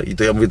jeszcze, i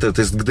to ja mówię,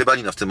 to jest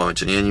gdybanina w tym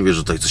momencie, nie? Ja nie wierzę,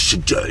 że tutaj coś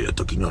się dzieje,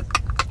 taki no...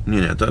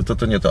 Nie,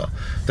 to nie to.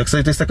 Tak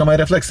sobie to jest taka moja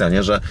refleksja,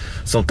 nie? Że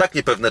są tak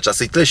niepewne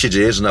czasy i tyle się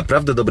dzieje, że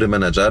naprawdę dobry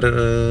menedżer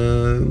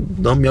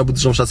miałby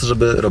dużą szansę,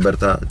 żeby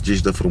Roberta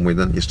gdzieś do Formuły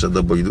 1 jeszcze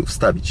do bolidu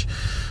wstawić.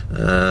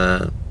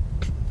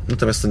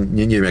 Natomiast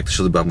nie wiem, jak to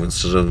się odbywa, mówiąc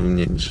szczerze,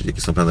 nie wiem,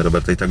 jakie są plany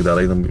Roberta i tak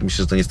dalej.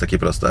 Myślę, że to nie jest takie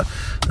proste,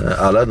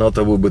 ale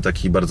to byłby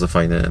taki bardzo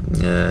fajny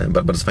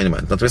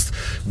moment. Natomiast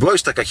była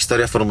już taka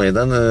historia Formuły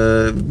 1,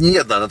 nie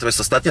jedna, natomiast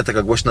ostatnia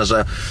taka głośna,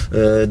 że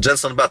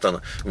Jenson Button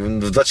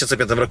w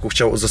 2005 roku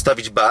chciał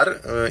zostawić bar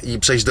i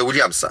przejść do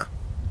Williamsa,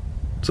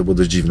 co było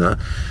dość dziwne.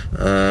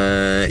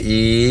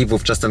 I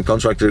wówczas ten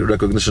Contract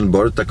Recognition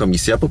Board, ta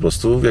komisja po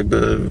prostu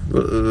jakby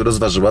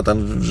rozważyła,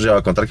 tam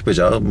wzięła kontrakt i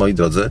powiedziała: moi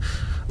drodzy,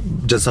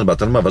 Jenson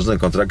Button ma ważny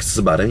kontrakt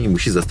z barem i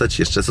musi zostać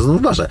jeszcze sezon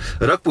w barze.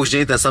 Rok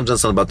później ten sam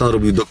Jenson Button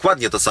robił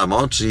dokładnie to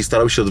samo, czyli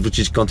starał się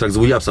odwrócić kontrakt z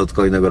Williamsa od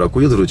kolejnego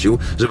roku i odwrócił,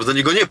 żeby do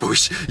niego nie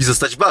pójść i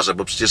zostać w barze,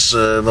 bo przecież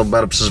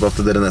bar przeżywał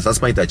wtedy renesans.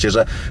 Pamiętajcie,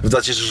 że w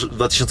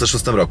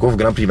 2006 roku w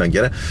Grand Prix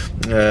Węgier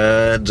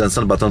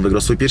Jenson Button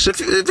wygrał swój pierwszy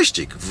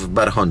wyścig w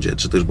bar Hondzie,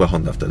 czy to już była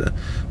Honda wtedy,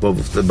 bo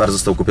bar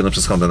został kupiony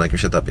przez Hondę na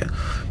jakimś etapie.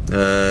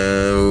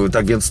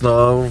 Tak więc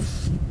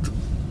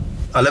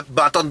ale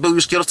Button był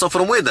już kierowcą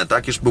Formuły 1,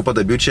 tak? Już był po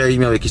debiucie i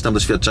miał jakieś tam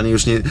doświadczenie.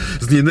 Już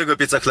z niejednego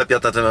pieca chlebia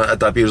na tym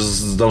etapie już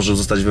zdążył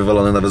zostać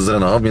wywalony nawet z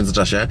Renault w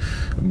międzyczasie,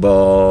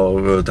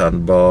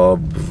 bo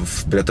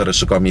dyrektor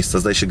szukał miejsca.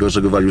 Zdaje się,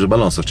 że go walił, żeby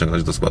Alonso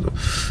wciągnąć do składu.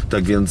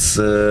 Tak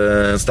więc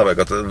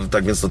stałego.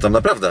 Tak więc tam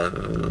naprawdę...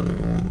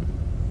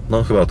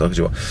 chyba o to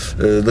chodziło.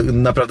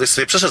 Naprawdę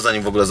sobie przeszedł,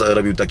 zanim w ogóle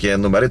robił takie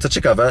numery. Co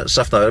ciekawe,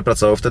 Schaffner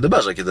pracował wtedy w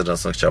barze, kiedy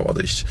Johnson chciał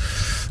odejść.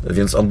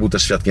 Więc on był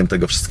też świadkiem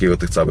tego wszystkiego,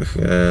 tych całych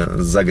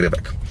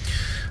zagrywek.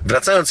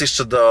 Wracając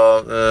jeszcze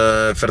do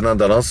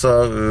Fernando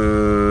Alonso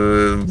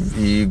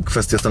i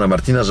kwestii Astona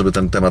Martina, żeby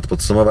ten temat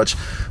podsumować.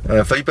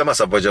 Felipe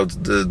Massa powiedział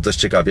dość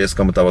ciekawie,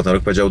 skomentował ten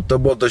rok, powiedział: to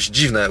było dość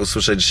dziwne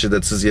usłyszeć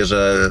decyzję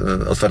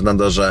od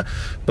Fernando, że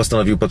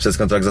postanowił podpisać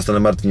kontrakt z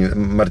Astonem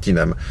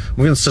Martinem.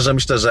 Mówiąc szczerze,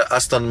 myślę, że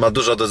Aston ma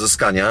dużo do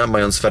zyskania,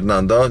 mając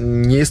Fernando.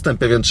 Nie jestem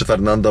pewien, czy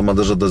Fernando ma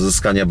dużo do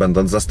zyskania,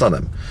 będąc z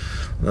Astonem.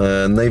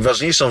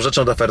 Najważniejszą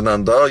rzeczą dla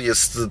Fernando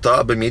jest to,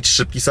 aby mieć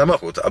szybki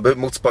samochód, aby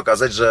móc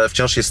pokazać, że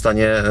wciąż jest w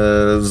stanie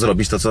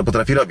zrobić to, co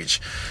potrafi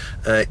robić.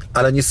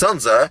 Ale nie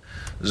sądzę,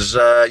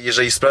 że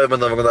jeżeli sprawy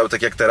będą wyglądały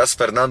tak jak teraz,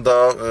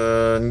 Fernando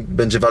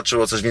będzie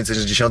walczył o coś więcej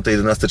niż 10,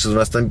 11 czy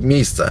 12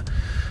 miejsce.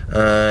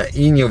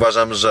 I nie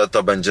uważam, że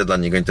to będzie dla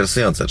niego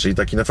interesujące. Czyli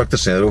taki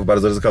faktycznie ruch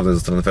bardzo ryzykowny ze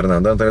strony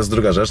Fernanda. Natomiast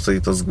druga rzecz,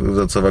 to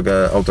zwraca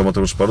uwagę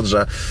Automotor Sport,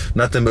 że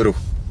na tym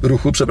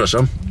ruchu,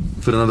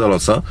 Fernando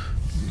Alonso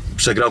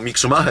przegrał Mick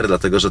Schumacher,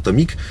 dlatego że to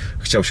Mick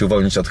chciał się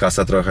uwolnić od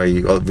hasa trochę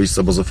i wyjść z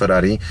obozu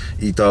Ferrari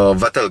i to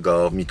Vettel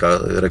Micka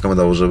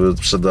rekomendował, żeby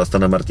przyszedł do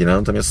Astona Martina,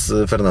 natomiast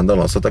Fernando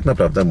Alonso tak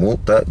naprawdę mu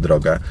tę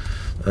drogę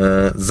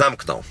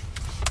zamknął.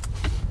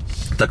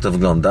 Tak to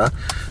wygląda.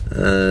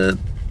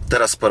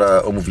 Teraz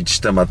pora omówić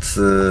temat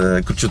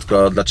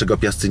króciutko, dlaczego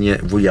Piastri nie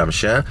w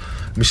Williamsie.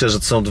 Myślę, że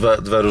to są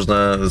dwa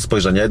różne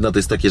spojrzenia. Jedno to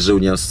jest takie, że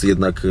Williams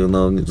jednak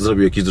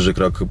zrobił jakiś duży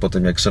krok po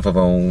tym, jak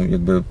szefową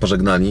jakby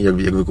pożegnali,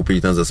 jak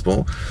wykupili ten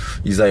zespół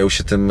i zajął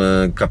się tym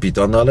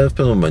kapitan, ale w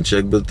pewnym momencie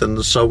jakby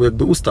ten show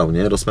ustał,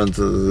 nie?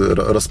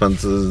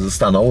 Rozpęd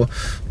stanął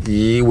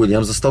i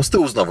Williams został z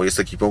tyłu znowu. Jest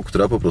ekipą,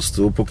 która po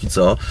prostu póki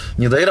co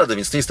nie daje rady,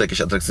 więc nie jest to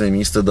jakieś atrakcyjne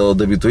miejsce do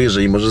debiutu,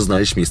 jeżeli może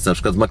znaleźć miejsce na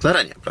przykład w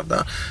McLarenie,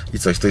 prawda? I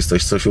to jest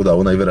coś, co się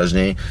udało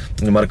najwyraźniej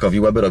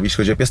Markowi Webberowi, jeśli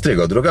chodzi o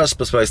Piastriego. Druga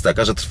sprawa jest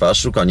taka, że trwa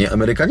szukanie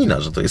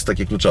Amerykanina, że to jest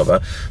takie kluczowe.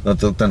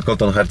 To ten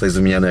Colton Herta jest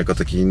wymieniany jako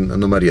taki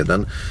numer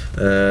 1.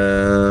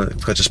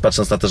 Chociaż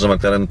patrząc na to, że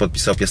McLaren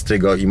podpisał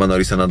Piastriego i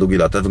Norrisa na długie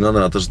lata, wygląda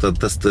na to, że te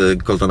testy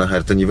Coltona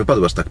Herty nie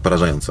wypadły aż tak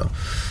porażająco.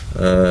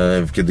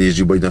 Kiedy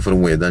jeździł bolidem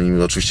Formuły 1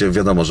 i oczywiście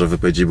wiadomo, że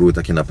wypowiedzi były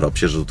takie na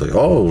propsie, że tutaj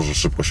że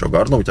szybko się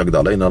ogarnął i tak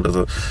dalej, no ale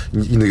to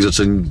innych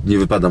rzeczy nie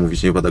wypada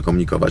mówić, nie wypada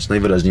komunikować.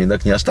 Najwyraźniej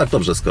jednak nie aż tak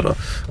dobrze, skoro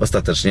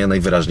ostatecznie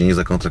najwyraźniej najwyraźniej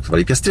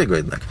zakontraktowali Piastriego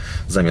jednak,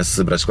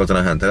 zamiast brać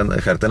Coltona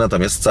Hertę,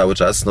 natomiast cały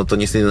czas, no to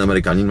nie jest jeden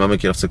Amerykanin, mamy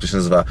kierowcę, który się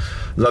nazywa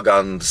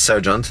Logan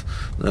Sargent,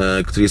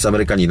 który jest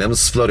Amerykaninem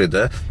z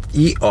Florydy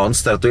i on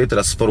startuje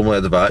teraz w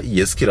Formule 2 i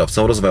jest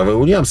kierowcą rozwoju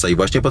Williamsa i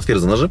właśnie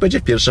potwierdzono, że będzie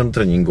w pierwszym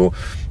treningu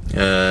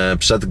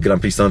przed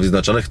Grand Prix Stanów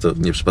Zjednoczonych, to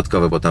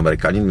nieprzypadkowe, bo to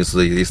Amerykanin, więc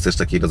tutaj jest też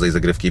taki rodzaj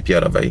zagrywki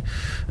PR-owej.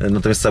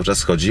 Natomiast cały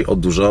czas chodzi o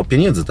dużo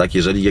pieniędzy, tak?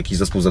 Jeżeli jakiś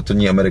zespół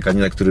zatrudni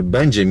Amerykanina, który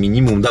będzie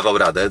minimum dawał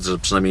radę, że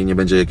przynajmniej nie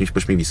będzie jakimś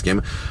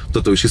pośmiewiskiem,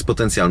 to już jest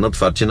potencjalne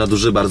otwarcie na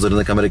duży bardzo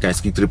rynek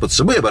amerykański, który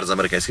potrzebuje bardzo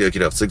amerykańskiego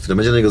kierowcy, który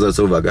będzie na niego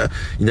zwracał uwagę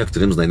i na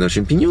którym znajdą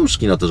się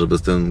pieniążki na to, żeby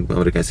z tym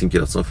amerykańskim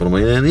kierowcą w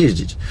Formule 1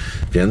 jeździć.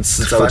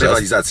 Więc cała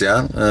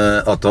rywalizacja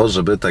o to,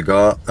 żeby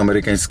tego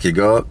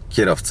amerykańskiego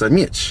kierowcę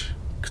mieć.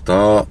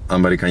 Kto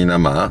Amerykanina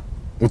ma,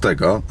 u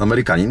tego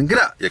Amerykanin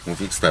gra, jak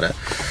mówi stare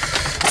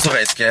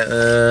słoweńskie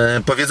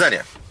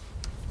powiedzenie.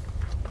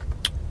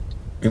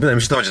 I wydaje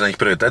mi się, że to będzie na nich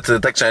priorytet.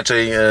 Tak czy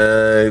inaczej,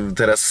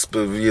 teraz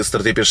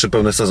startuje pierwszy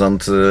pełny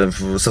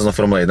sezon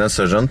Formuły 1,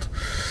 Sargent.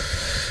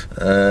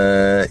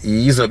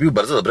 I zrobił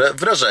bardzo dobre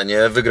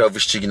wrażenie. Wygrał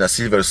wyścigi na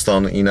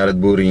Silverstone i na Red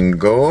Bull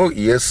Ringu.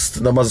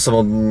 Ma za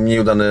sobą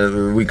nieudany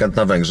weekend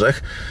na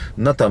Węgrzech.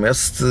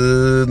 Natomiast,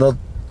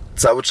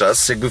 cały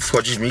czas jakby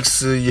wchodzi w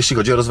miks, jeśli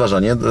chodzi o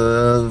rozważanie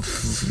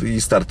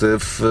i starty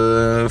w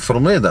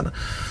Formule 1.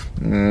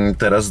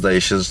 Teraz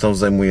zdaje się, zresztą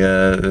zajmuje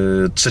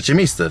trzecie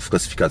miejsce w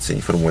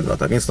klasyfikacji Formuły 2,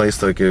 tak? Więc jest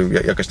to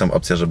jakaś tam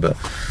opcja,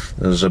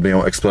 żeby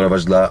ją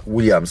eksplorować dla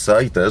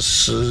Williamsa i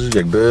też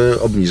jakby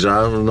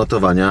obniża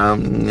notowania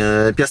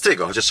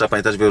Piastriego, chociaż trzeba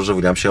pamiętać, że w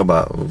Williamsie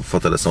oba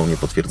fotele są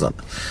niepotwierdzone.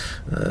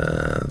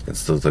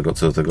 Więc co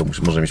do tego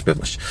może mieć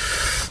pewność.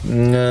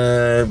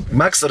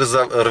 Max o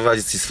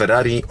rywalizacji z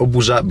Ferrari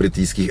oburza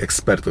brytyjskich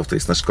ekspertów. To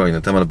jest nasz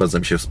kolejny temat. Bardzo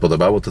mi się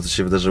spodobało to, co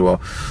się wydarzyło,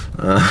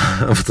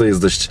 bo to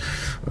jest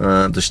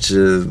dość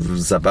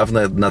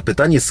zabawne. Na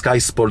pytanie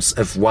Sky Sports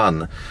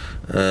F1,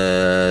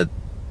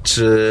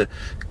 czy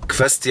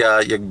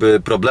kwestia jakby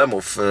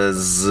problemów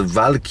z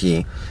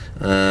walki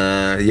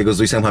jego z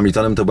Lewisem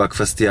Hamiltonem to była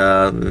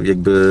kwestia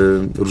jakby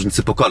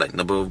różnicy pokoleń,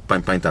 no bo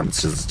pamiętam,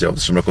 co się działo w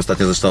zeszłym roku.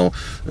 Ostatnio zresztą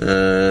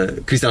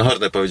Christian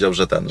Horner powiedział,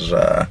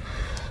 że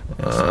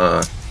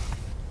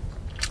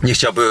nie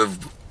chciałby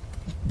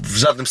w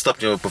żadnym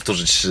stopniu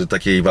powtórzyć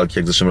takiej walki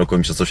jak w zeszłym roku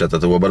Mistrzostwo Świata.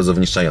 To było bardzo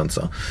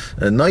wyniszczająco.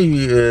 No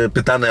i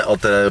pytany o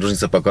te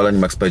różnice pokoleń,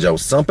 Max powiedział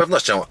z całą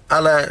pewnością,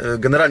 ale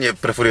generalnie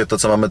preferuję to,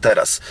 co mamy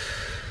teraz.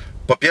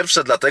 Po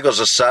pierwsze dlatego,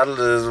 że Charles,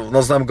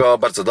 znam go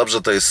bardzo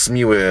dobrze, to jest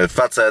miły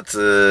facet,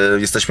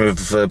 jesteśmy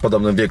w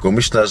podobnym wieku.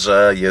 Myślę,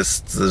 że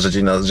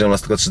dzielą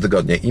nas tylko 3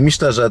 tygodnie i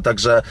myślę, że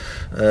także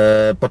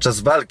podczas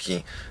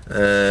walki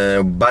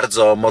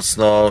bardzo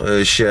mocno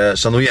się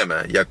szanujemy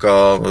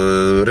jako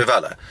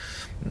rywale.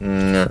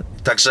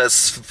 Także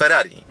z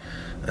Ferrari.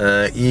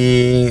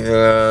 I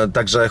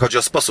także chodzi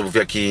o sposób, w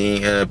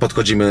jaki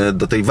podchodzimy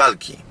do tej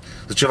walki.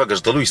 Zwróćcie uwagę,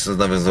 że to Lewis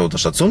nawiązał do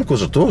szacunku,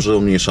 że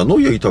on mnie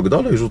szanuje i tak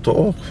dalej, że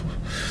to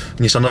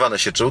nieszanowany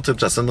się czuł.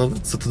 Tymczasem,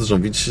 co tu dużo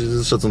mówić,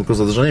 szacunku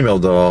za dużo nie miał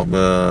do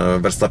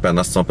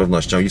Verstappena z całą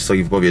pewnością i w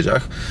swoich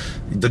wypowiedziach.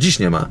 I do dziś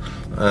nie ma.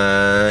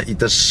 I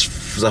też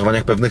w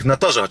zachowaniach pewnych na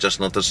torze, chociaż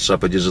też trzeba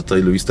powiedzieć, że to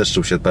i Lewis też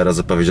czuł się parę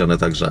razy powiedziane,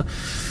 także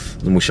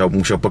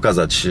musiał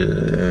pokazać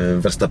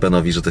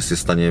Verstappenowi, że to jest w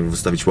stanie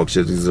wystawić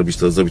łokcie i zrobić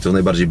to w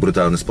najbardziej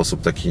brutalny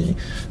sposób, taki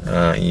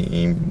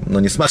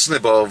niesmaczny,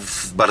 bo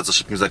w bardzo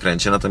szybkim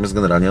zakręcie, natomiast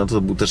generalnie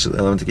to był też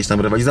element jakiejś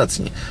tam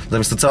rywalizacji.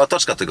 Natomiast to cała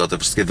toczka tego, te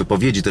wszystkie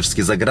wypowiedzi, te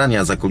wszystkie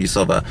zagrania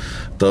zakulisowe,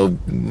 to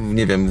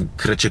nie wiem,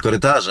 krecie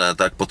korytarze,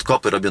 tak,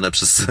 podkopy robione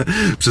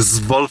przez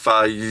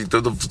Wolfa i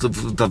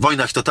ta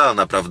wojna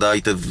totalna, prawda,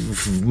 i te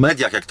w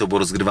mediach, jak to było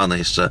rozgrywane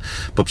jeszcze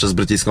poprzez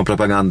brytyjską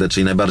propagandę,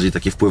 czyli najbardziej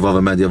takie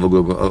wpływowe media w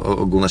ogóle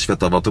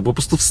ogólnoświatowo, to było po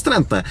prostu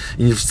wstrętne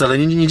i wcale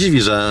nie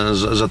dziwi, że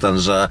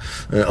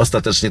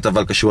ostatecznie ta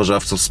walka się ułożyła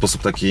w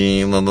sposób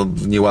taki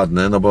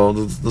nieładny, bo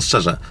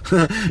szczerze.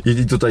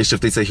 I tutaj jeszcze w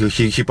tej całej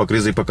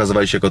hipokryzji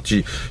pokazywali się jako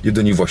ci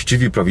jedyni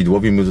właściwi,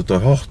 prawidłowi, my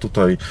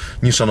tutaj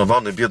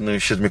nieszanowany, biedny,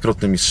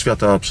 7-krotny mistrz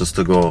świata przez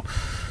tego.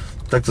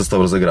 Tak to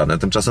zostało rozegrane.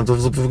 Tymczasem to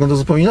wygląda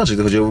zupełnie inaczej.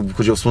 To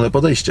chodzi o wspólne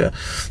podejście.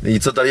 I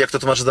co dalej, jak to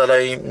tłumaczy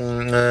dalej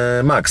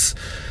Max?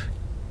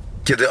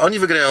 Kiedy oni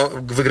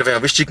wygrywają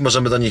wyścig,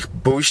 możemy do nich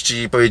pójść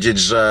i powiedzieć,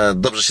 że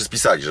dobrze się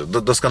spisali, że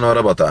doskonała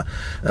robota.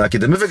 A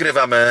kiedy my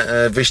wygrywamy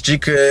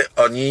wyścig,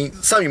 oni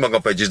sami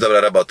mogą powiedzieć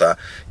dobra robota.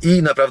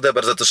 I naprawdę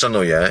bardzo to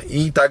szanuję.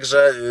 I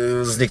także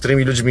z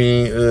niektórymi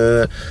ludźmi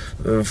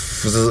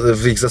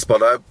w ich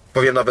zespole,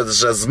 powiem nawet,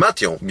 że z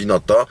Mattią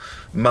Binotto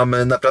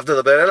mamy naprawdę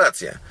dobre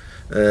relacje.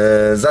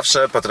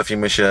 Zawsze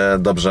potrafimy się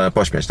dobrze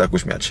pośmiać, tak,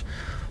 uśmiać.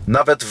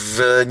 Nawet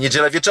w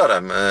niedzielę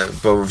wieczorem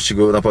po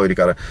wyścigu na Paul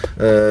Ricard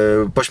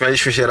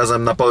pośmialiśmy się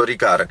razem na Paul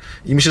Ricard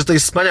i myślę, że to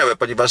jest wspaniałe,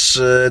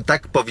 ponieważ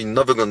tak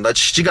powinno wyglądać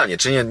ściganie,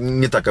 czyli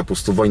nie taka po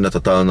prostu wojna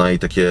totalna i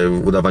takie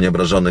udawanie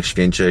obrażonych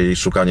święcie i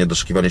szukanie,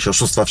 doszukiwanie się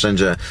oszustwa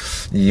wszędzie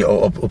i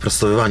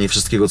oprostowywanie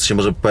wszystkiego, co się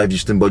może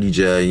pojawić w tym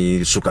bolidzie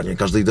i szukanie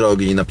każdej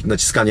drogi i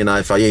naciskanie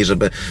na FIA,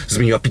 żeby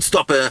zmieniła pit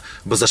stopy,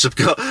 bo za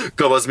szybko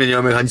koło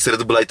zmieniła mechanizm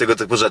Red Bulla i tego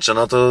typu rzeczy.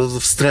 No to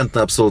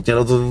wstrętne absolutnie,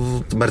 no to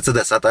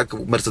Mercedesa, tak?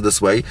 Mercedes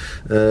Way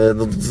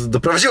no,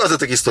 doprowadziła do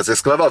takiej sytuacji,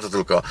 eskalowało to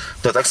tylko.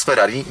 To tak z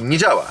Ferrari nie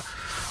działa.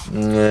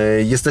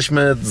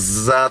 Jesteśmy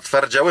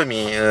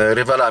zatwardziałymi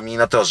rywalami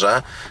na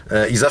torze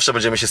i zawsze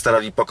będziemy się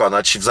starali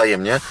pokonać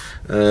wzajemnie,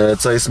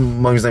 co jest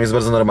moim zdaniem jest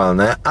bardzo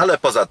normalne, ale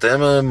poza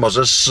tym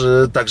możesz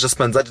także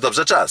spędzać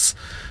dobrze czas.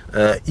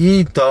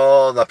 I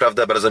to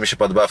naprawdę bardzo mi się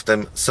podoba w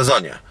tym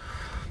sezonie.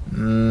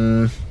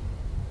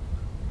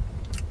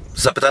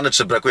 Zapytany,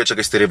 czy brakuje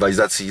czegoś z tej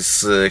rywalizacji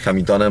z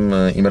Hamiltonem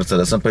i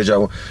Mercedesem,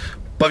 powiedział: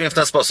 powiem w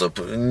ten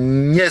sposób,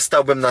 nie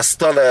stałbym na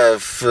stole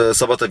w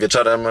sobotę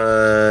wieczorem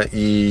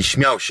i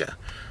śmiał się,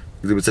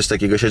 gdyby coś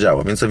takiego się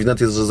działo. Więc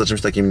ewidentnie jest, że za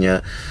czymś takim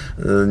nie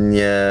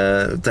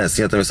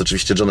tęsknię. Natomiast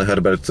oczywiście Johnny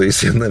Herbert to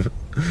jest jednym,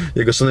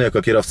 jego szanuję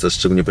jako kierowcę,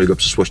 szczególnie po jego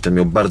przyszłości. On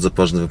miał bardzo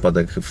poważny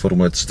wypadek w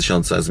Formule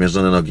 3000,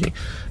 zmierzone nogi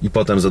i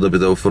potem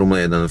zdobył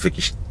Formułę 1 w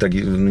jakichś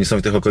takich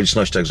niesamowitych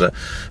okolicznościach, że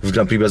w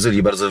Grand Prix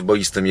Brazylii bardzo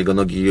wyboistym jego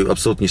nogi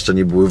absolutnie jeszcze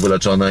nie były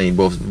wyleczone i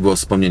było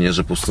wspomnienie,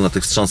 że po prostu na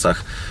tych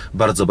wstrząsach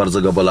bardzo,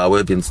 bardzo go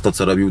bolały, więc to,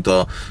 co robił,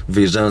 to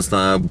wyjeżdżając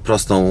na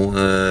prostą,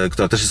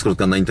 która też jest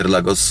krótka, na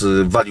Interlagos,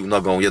 walił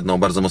nogą jedną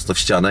bardzo mocno w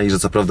ścianę i że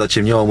co prawda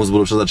ciemniało mu z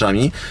bólu przed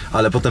oczami,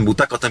 ale potem był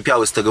tak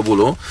otępiały z tego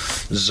bólu,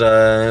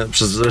 że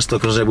przez resztę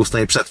okrążenia był w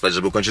stanie przetrwać,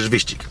 żeby ukończyć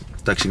wyścig.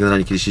 Tak się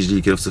generalnie kiedyś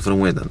jeździli kierowcy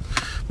Formuły 1,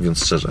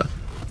 mówiąc szczerze.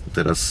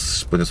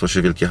 Teraz podniosło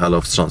się wielkie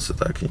halo wstrząsy,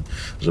 tak? I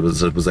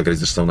żeby zagrać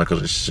zresztą na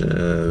korzyść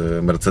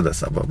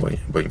Mercedesa,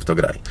 bo im w to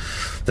grali.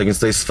 Tak więc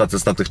to jest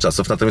facet z tamtych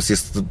czasów, natomiast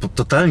jest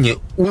totalnie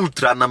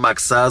ultra na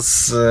maksa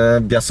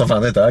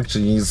zbiasowany, tak?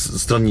 Czyli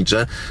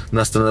stronniczy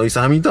na stronę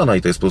Lewisa Hamiltona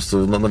i to jest po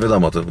prostu, no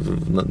wiadomo, to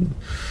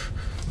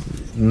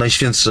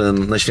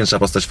najświętsza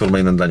postać Formuły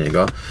 1 dla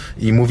niego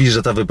i mówi,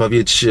 że ta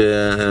wypowiedź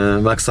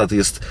Maxa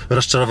jest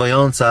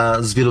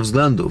rozczarowująca z wielu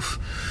względów.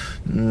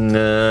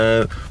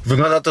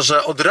 Wygląda to,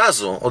 że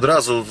od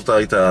razu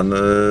tutaj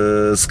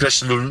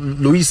skreślił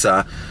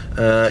Luisa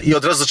i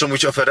od razu zaczął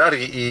mówić o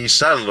Ferrari i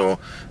Charlesu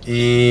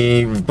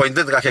i w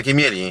pojedynkach, jakie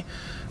mieli.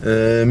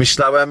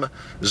 Myślałem,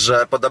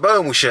 że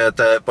podobały mu się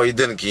te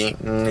pojedynki,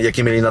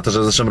 jakie mieli na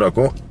torze w zeszłym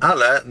roku,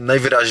 ale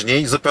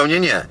najwyraźniej zupełnie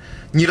nie.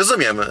 Nie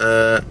rozumiem,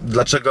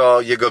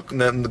 dlaczego jego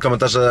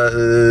komentarze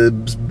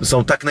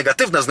są tak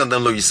negatywne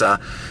względem Luisa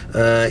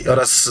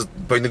oraz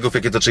pojedynków,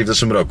 jakie toczyli w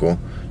zeszłym roku.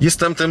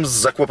 Jestem tym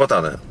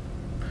zakłopotany.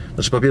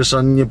 Znaczy, po pierwsze,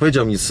 on nie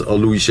powiedział nic o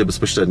Luisie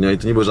bezpośrednio i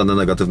to nie było żadne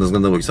negatywne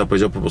względem Luisa.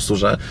 Powiedział po prostu,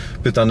 że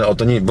pytany o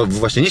to, bo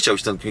właśnie nie chciał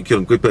iść w tym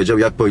kierunku i powiedział,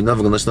 jak powinna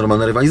wyglądać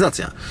normalna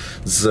rywalizacja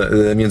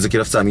między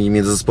kierowcami i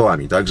między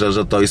zespołami, tak?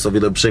 Że to jest o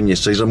wiele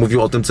przyjemniejsze i że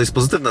mówił o tym, co jest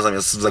pozytywne,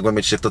 zamiast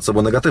zagłębiać się w to, co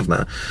było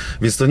negatywne.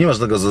 Więc to nie ma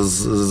żadnego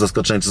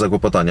zaskoczenia czy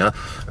zakłopotania.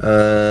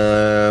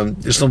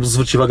 Zresztą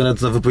zwrócił uwagę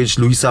na wypowiedź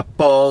Luisa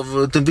po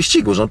tym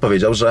wyścigu, że on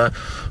powiedział, że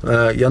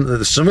ja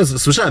szczerze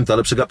mówiąc, słyszałem to,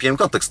 ale przegapiłem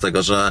kontekst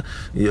tego, że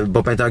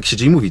bo pamiętam, jak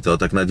siedzi i mówi to,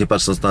 tak nie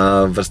patrząc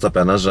na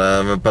Verstappena,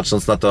 że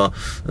patrząc na to,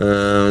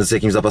 z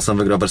jakim zapasem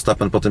wygrał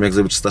Verstappen po tym, jak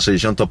zrobił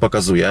 360, to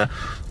pokazuje,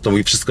 to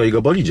mówi wszystko o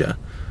jego bolidzie.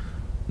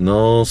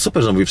 No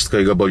super, że mówi wszystko o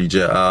jego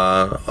bolidzie,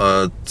 a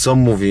co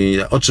mówi,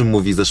 o czym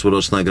mówi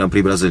zeszłoroczna Grand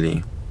Prix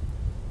Brazylii?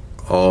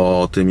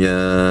 O tym,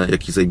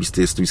 jaki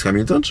zajebisty jest Lewis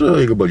Hamilton, czy o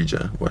jego bolidzie?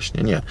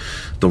 Właśnie nie.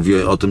 To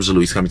mówi o tym, że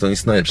Lewis Hamilton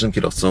jest najlepszym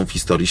kierowcą w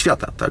historii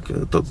świata, tak?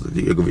 To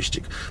jego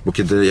wyścig. Bo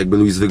kiedy jakby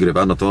Lewis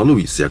wygrywa, no to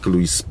Lewis. Jak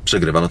Lewis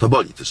przegrywa, no to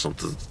bolid. Zresztą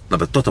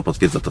nawet to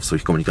potwierdza to w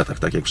swoich komunikatach,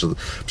 tak? Jak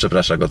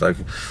przeprasza go, tak?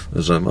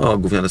 Że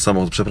gówniany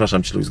samochód,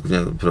 przepraszam cię, Lewis,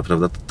 gówniany,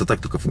 prawda? To tak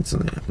tylko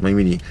funkcjonuje. Moi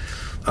mili.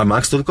 A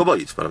Max to tylko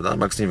bolid, prawda?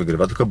 Max nie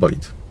wygrywa, tylko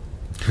bolid.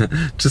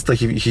 Czysta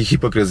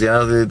hipokryzja,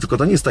 tylko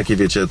to nie jest takie,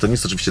 wiecie, to nie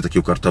jest oczywiście takie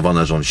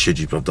ukartowane, że on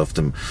siedzi, prawda, w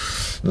tym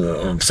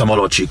w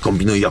samolocie i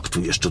kombinuje, jak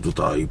tu jeszcze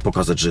tutaj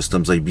pokazać, że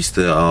jestem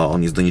zajebisty, a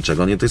on jest do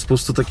niczego. Nie, to jest po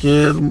prostu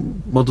takie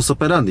modus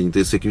operandi, to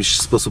jest jakiś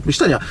sposób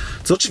myślenia,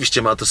 co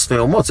oczywiście ma też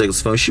swoją moc,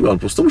 swoją siłę, on po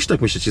prostu musi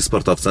tak myśleć, jest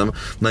sportowcem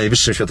na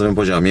najwyższym światowym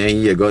poziomie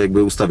i jego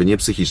jakby ustawienie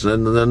psychiczne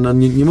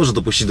nie może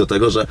dopuścić do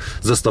tego, że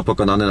został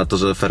pokonany na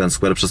torze Fair and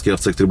Square przez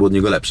kierowcę, który był od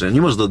niego lepszy.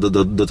 Nie może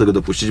do tego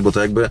dopuścić, bo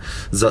to jakby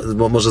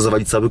może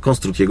zawalić cały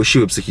konstrukt jego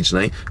siły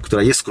psychicznej,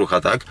 która jest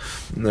krucha, tak?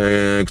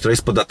 Która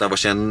jest podatna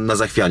właśnie na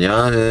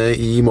zachwiania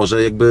i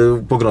może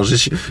jakby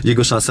pogrążyć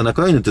jego szansę na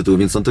kolejny tytuł,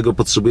 więc on tego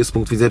potrzebuje z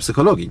punktu widzenia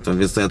psychologii.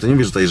 Więc ja to nie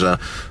mówię tutaj, że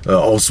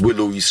zły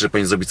Lewis, że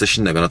powinien zrobić coś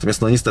innego.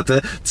 Natomiast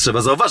niestety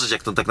trzeba zauważyć,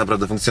 jak to tak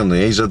naprawdę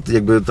funkcjonuje i że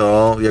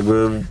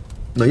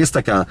jest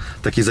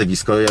takie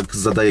zjawisko,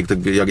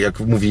 jak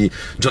mówi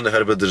Johnny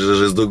Herbert,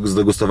 że jest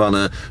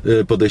zdegustowane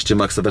podejście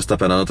Maxa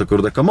Verstappena, no to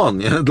kurde, come on,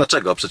 nie?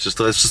 Dlaczego? Przecież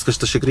to jest wszystko,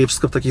 to się kryje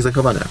wszystko w takich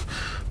zachowaniach.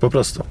 Po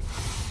prostu.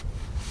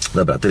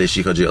 Dobra, tyle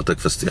jeśli chodzi o te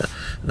kwestie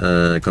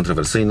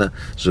kontrowersyjne,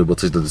 żeby było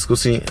coś do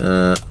dyskusji.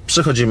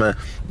 Przechodzimy...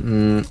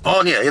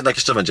 O nie, jednak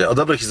jeszcze będzie. O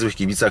dobrych i złych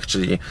kibicach,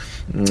 czyli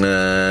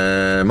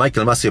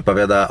Michael Masi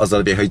opowiada o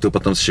zalewie hejtu po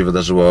tym, co się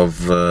wydarzyło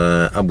w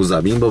Abu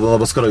Zabi,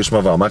 bo skoro już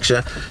mowa o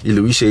Maxie i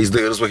Lewisie i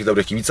złych i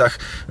dobrych kibicach,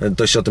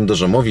 to się o tym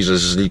dużo mówi, że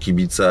źli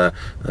kibice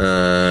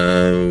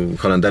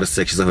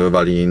holenderscy, jak się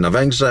zachowywali na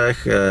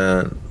Węgrzech,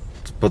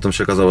 potem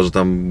się okazało, że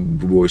tam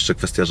było jeszcze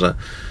kwestia, że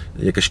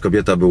jakaś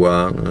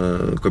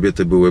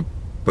kobiety były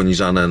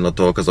poniżane, no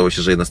to okazało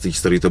się, że jedna z tych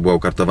historii to była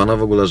ukartowana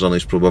w ogóle, że one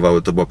już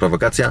próbowały, to była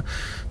prowokacja.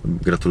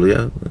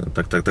 Gratuluję.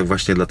 Tak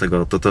właśnie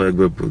dlatego to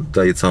jakby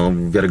daje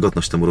całą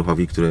wiarygodność temu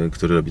ruchowi,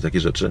 który robi takie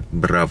rzeczy.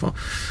 Brawo.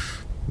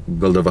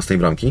 Gol do własnej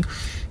bramki.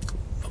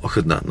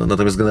 Ohydna. No,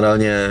 natomiast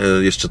generalnie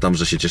jeszcze tam,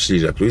 że się cieszyli,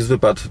 że jak Luis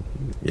wypadł,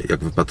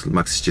 jak wypadł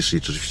Max się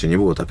cieszyli, czy oczywiście nie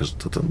było tak, że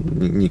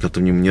nikt o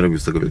tym nie robił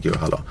z tego wielkiego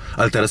halo.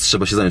 Ale teraz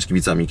trzeba się zająć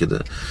kibicami,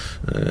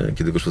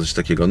 kiedy wyszło coś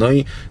takiego. No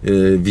i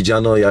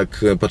widziano,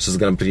 jak podczas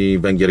Grand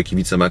Prix Węgier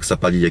kibice Maxa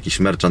palili jakiś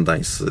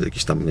merchandise,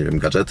 jakieś tam, nie wiem,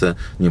 gadżety,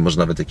 może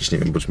nawet jakieś, nie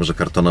wiem, być może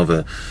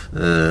kartonowe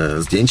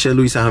zdjęcie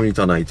Louisa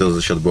Hamiltona i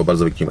to się odbyło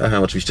bardzo wielkim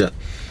echem. Oczywiście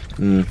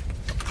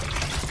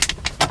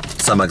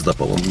sam Max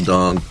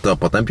do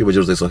potępił,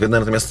 powiedział, że to jest ohydne,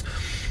 natomiast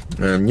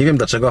nie wiem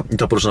dlaczego, i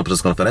to poruszono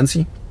podczas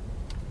konferencji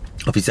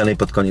oficjalnej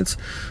pod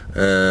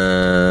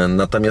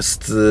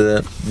natomiast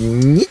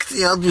nikt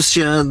nie odniósł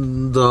się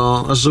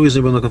aż żałuję, że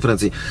nie byłem na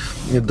konferencji,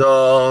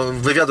 do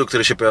wywiadu,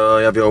 który się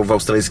pojawiał w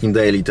australijskim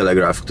Daily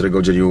Telegraph, którego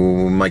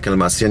udzielił Michael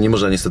Masi. Nie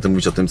może niestety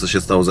mówić o tym, co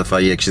się stało z FIA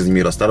i jak się z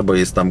nimi roztarł, bo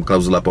jest tam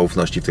klauzula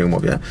poufności w tej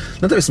umowie.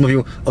 Natomiast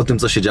mówił o tym,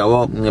 co się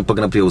działo po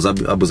Grand Prix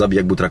Abu Zabi,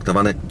 jak był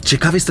traktowany.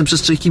 Ciekawy jestem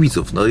przez czyich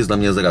kibiców, no jest dla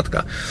mnie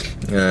zagadka.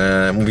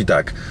 Mówi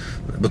tak,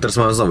 bo teraz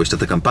mamy znowu jeszcze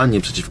te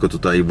kampanie przeciwko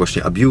tutaj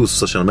właśnie abuse w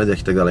social mediach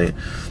i tak dalej.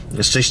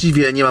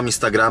 Szczęśliwie nie mam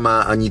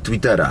Instagrama ani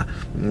Twittera.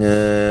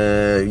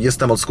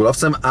 Jestem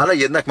oldschoolowcem, ale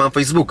jednak mam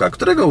Facebooka,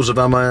 którego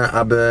używamy,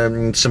 aby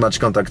trzymać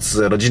kontakt z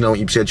rodziną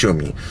i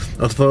przyjaciółmi.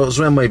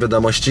 Otworzyłem moje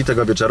wiadomości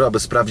tego wieczoru, aby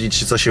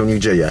sprawdzić, co się u nich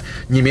dzieje.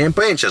 Nie miałem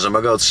pojęcia, że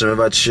mogę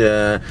otrzymywać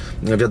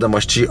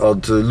wiadomości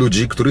od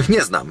ludzi, których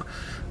nie znam.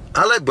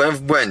 Ale byłem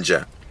w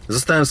błędzie.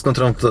 Zostałem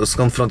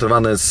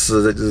skonfrontowany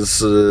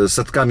z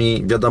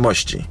setkami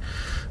wiadomości.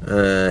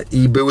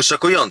 I były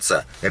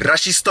szokujące,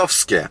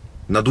 rasistowskie,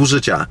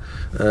 nadużycia,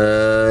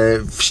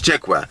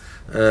 wściekłe,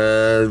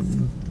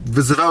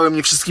 wyzywały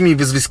mnie wszystkimi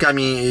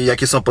wyzwiskami,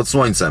 jakie są pod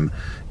słońcem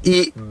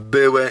i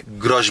były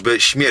groźby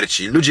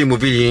śmierci. Ludzie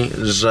mówili,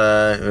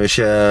 że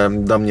się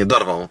do mnie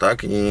dorwą,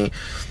 tak? I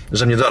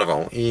że mnie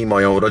dorwą i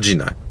moją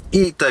rodzinę.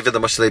 I te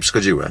wiadomości tutaj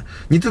przychodziły.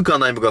 Nie tylko na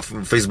mojego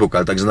Facebooka,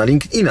 ale także na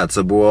LinkedIna,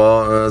 co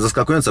było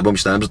zaskakujące, bo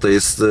myślałem, że to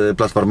jest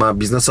platforma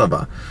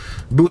biznesowa.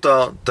 Były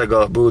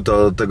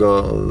to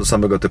tego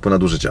samego typu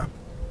nadużycia.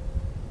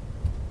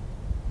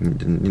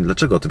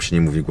 Dlaczego o tym się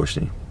nie mówi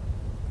głośniej?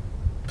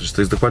 Przecież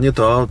to jest dokładnie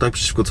to, tak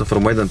przeciwko co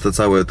Formuła 1,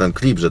 cały ten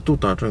klip, że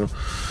tutaj...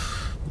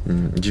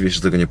 Dziwię się,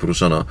 że tego nie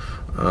poruszono.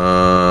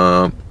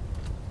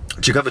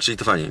 Ciekawe,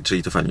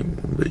 czyli to fani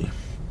byli.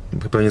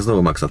 Pewnie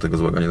znowu Maxa tego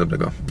złego,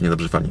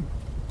 niedobrzy fani.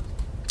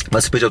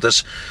 Masi powiedział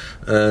też,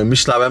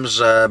 myślałem,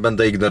 że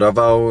będę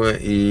ignorował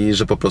i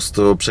że po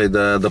prostu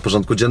przejdę do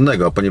porządku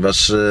dziennego,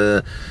 ponieważ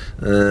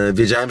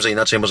wiedziałem, że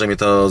inaczej może mnie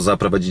to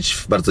zaprowadzić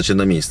w bardzo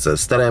ciemne miejsce.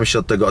 Starałem się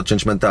od tego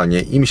odciąć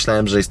mentalnie i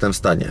myślałem, że jestem w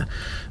stanie.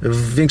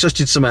 W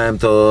większości trzymałem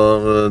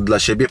to dla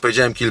siebie.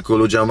 Powiedziałem kilku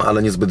ludziom,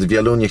 ale niezbyt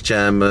wielu. Nie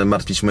chciałem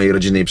martwić mojej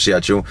rodziny i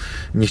przyjaciół.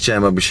 Nie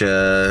chciałem, aby się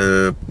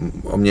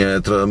o mnie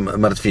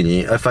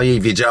martwili.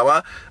 FIA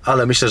wiedziała,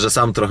 ale myślę, że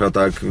sam trochę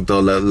tak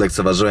to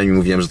lekceważyłem i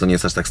mówiłem, że to nie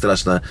jest aż tak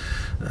straszne.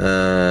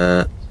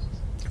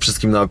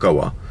 Wszystkim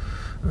naokoło.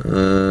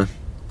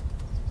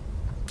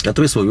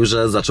 Natomiast mówił,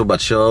 że zaczął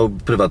bać się o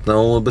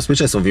prywatną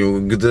bezpieczeństwo.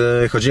 Mówił,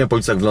 gdy chodziłem po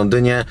ulicach w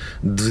Londynie,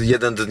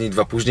 1 dzień,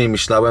 2 później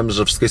myślałem,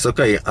 że wszystko jest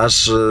okej,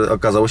 aż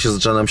okazało się, że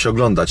zaczynam się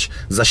oglądać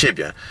za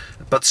siebie.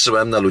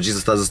 Patrzyłem na ludzi,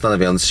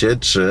 zastanawiając się,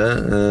 czy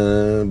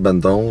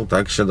będą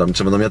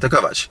mnie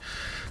atakować.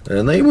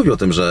 No i mówił o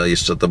tym, że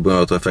jeszcze to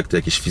były to efekty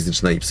jakieś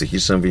fizyczne i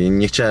psychiczne. Mówi,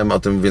 nie chciałem o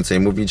tym więcej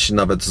mówić,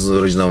 nawet z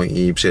rodziną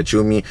i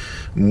przyjaciółmi.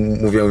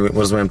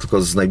 Rozmawiałem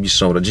tylko z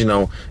najbliższą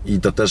rodziną i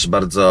to też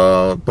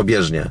bardzo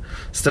pobieżnie.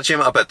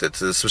 Straciłem apetyt.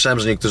 Słyszałem,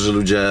 że niektórzy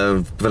ludzie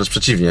wręcz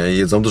przeciwnie,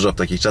 jedzą dużo w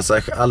takich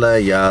czasach,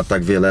 ale ja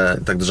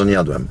tak dużo nie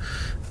jadłem.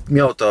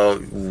 Miało to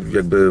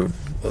jakby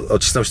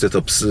odcisnąć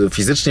to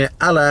fizycznie,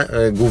 ale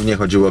głównie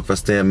chodziło o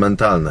kwestie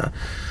mentalne.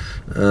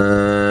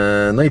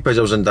 No i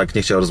powiedział, że tak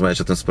nie chciał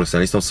rozmawiać o tym z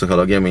profesjonalistą, z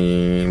psychologiem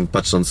i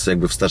patrząc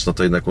jakby wstecz, no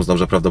to jednak uznał,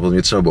 że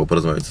prawdopodobnie trzeba było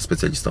porozmawiać ze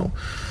specjalistą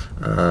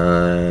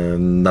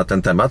na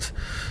ten temat.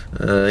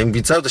 I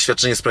mówi, całe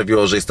doświadczenie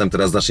sprawiło, że jestem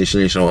teraz znacznie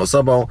silniejszą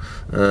osobą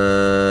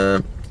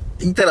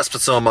i teraz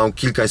przed sobą mam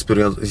kilka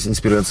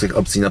inspirujących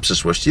opcji na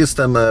przyszłość.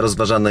 Jestem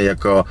rozważany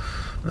jako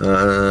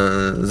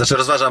Znaczy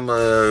rozważam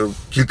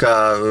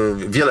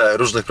wiele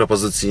różnych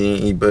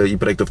propozycji i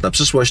projektów na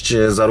przyszłość,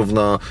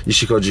 zarówno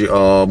jeśli chodzi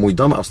o mój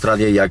dom,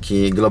 Australię, jak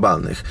i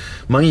globalnych.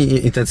 Moje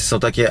intencje są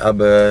takie,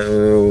 aby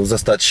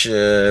zostać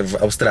w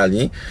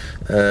Australii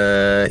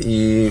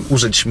i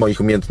użyć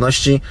moich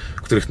umiejętności,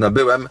 których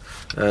nabyłem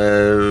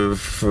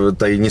w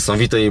tej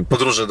niesamowitej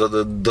podróży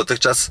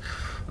dotychczas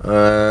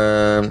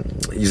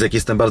i z jakiej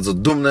jestem bardzo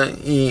dumny,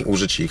 i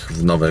użyć ich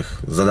w nowych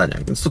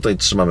zadaniach. Więc tutaj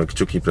trzymamy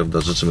kciuki,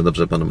 prawda, życzymy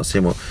dobrze panu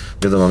Massiemu.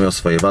 Wiadomo, miał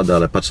swoje wady,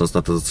 ale patrząc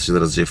na to, co się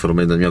teraz dzieje w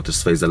Formule 1, miał też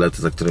swoje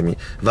zalety, za którymi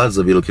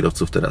bardzo wielu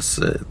kierowców teraz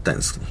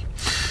tęskni.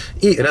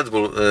 I Red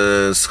Bull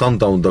z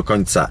Hondą do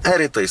końca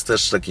ery, to jest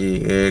też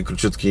taki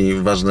króciutki,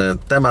 ważny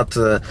temat.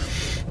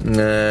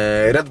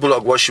 Red Bull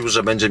ogłosił,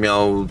 że będzie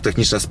miał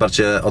techniczne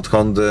wsparcie od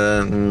Hondy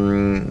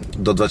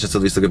do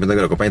 2025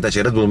 roku.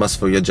 Pamiętajcie, Red Bull ma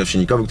swój oddział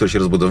silnikowy, który się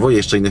rozbudowuje,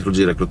 jeszcze innych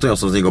ludzi rekrutują,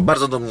 są z niego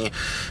bardzo dumni.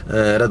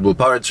 Red Bull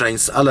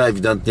Powertrains, ale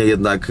ewidentnie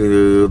jednak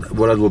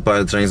Red Bull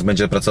Powertrains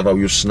będzie pracował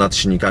już nad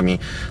silnikami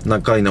na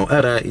kolejną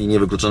erę i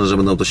niewykluczone, że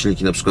będą to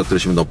silniki na przykład, które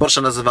się będą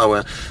Porsche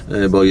nazywały,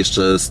 bo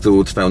jeszcze z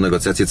tyłu trwają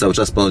negocjacje cały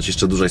czas, ponoć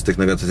jeszcze dużo jest tych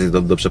negocjacji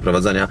do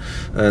przeprowadzenia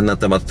na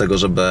temat tego,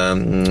 żeby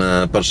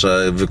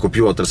Porsche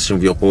wykupiło, teraz się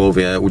mówi o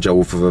połowie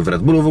udziałów w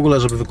Red Bullu w ogóle,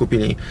 żeby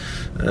wykupili.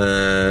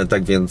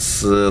 Tak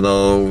więc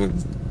no,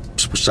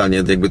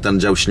 przypuszczalnie jakby ten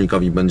dział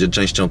silnikowy będzie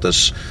częścią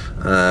też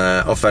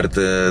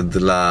oferty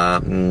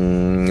dla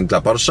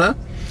Porsche.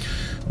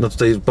 No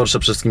tutaj Porsche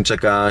przede wszystkim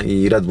czeka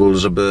i Red Bull,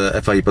 żeby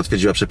FIA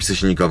potwierdziła przepisy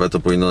silnikowe, to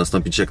powinno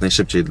nastąpić jak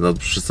najszybciej, no,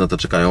 wszyscy na to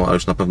czekają, a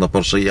już na pewno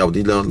Porsche i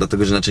Audi,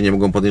 dlatego że inaczej nie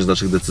mogą podjąć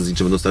dalszych decyzji,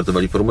 czy będą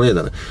startowali w Formule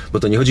 1, bo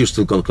to nie chodzi już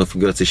tylko o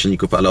konfigurację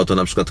silników, ale o to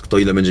na przykład kto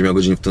ile będzie miał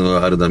godzin w tunelu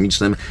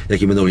aerodynamicznym,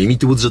 jakie będą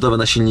limity budżetowe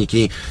na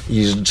silniki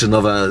i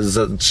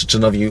czy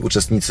nowi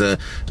uczestnicy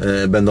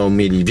będą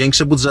mieli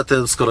większe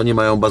budżety, skoro nie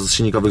mają baz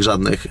silnikowych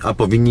żadnych, a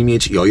powinni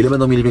mieć, i o ile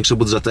będą mieli większe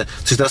budżety,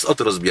 to się teraz o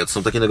to rozbija, to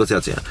są takie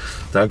negocjacje,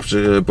 tak,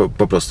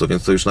 po prostu,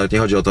 więc to już nawet nie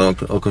chodzi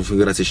o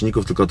konfigurację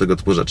silników, tylko o tego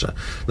typu rzeczy.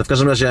 No w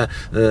każdym razie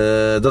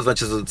do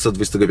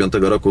 2025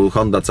 roku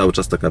Honda cały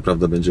czas tak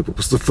naprawdę będzie po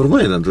prostu w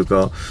Formule 1,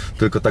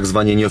 tylko tak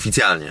zwanie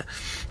nieoficjalnie.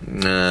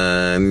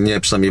 Nie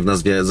przynajmniej w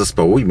nazwie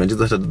zespołu, i będzie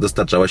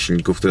dostarczała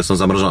silników, które są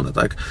zamrożone,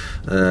 tak?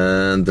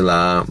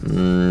 Dla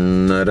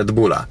Red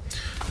Bulla.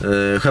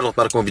 Harold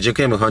Park mówi: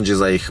 dziękujemy Hondzie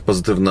za ich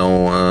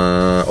pozytywną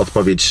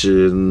odpowiedź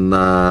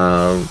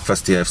na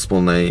kwestię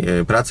wspólnej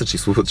pracy,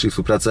 czyli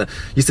współpracy.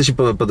 Jesteśmy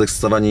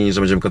podekscytowani,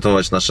 że będziemy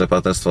kontynuować nasze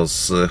partnerstwo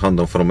z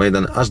Hondą Formule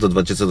 1 aż do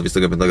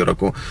 2025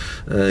 roku,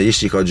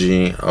 jeśli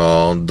chodzi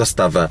o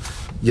dostawę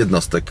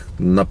jednostek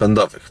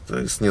napędowych. To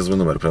jest niezły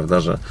numer, prawda,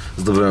 że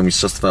zdobyłem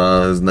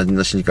mistrzostwa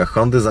na silnikach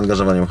Hondy, z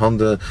zaangażowaniem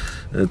Hondy,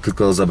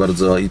 tylko za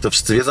bardzo, i to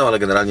wszyscy wiedzą, ale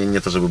generalnie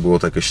nie to, żeby było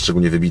to jakoś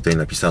szczególnie wybite i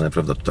napisane,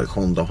 prawda, tutaj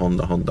Honda.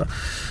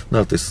 No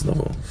ale to jest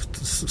znowu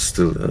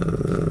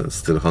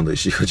styl Hondy,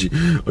 jeśli chodzi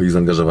o ich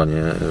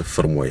zaangażowanie w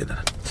Formułę 1.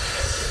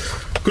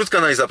 Krótka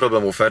analiza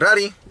problemu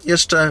Ferrari.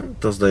 Jeszcze,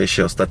 to zdaje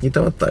się ostatni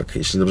temat, tak,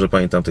 jeśli dobrze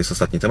pamiętam, to jest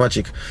ostatni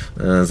temacik,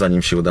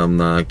 zanim się udam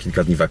na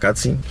kilka dni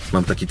wakacji.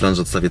 Mam taki plan,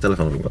 że odstawię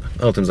telefon w ogóle,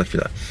 a o tym za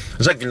chwilę.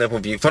 Jacques Villeneuve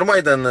mówi: Formuła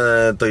 1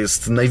 to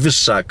jest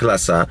najwyższa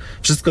klasa,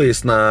 wszystko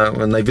jest na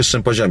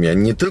najwyższym poziomie,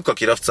 nie tylko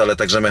kierowcy, ale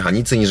także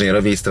mechanicy,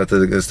 inżynierowie i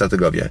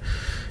strategowie.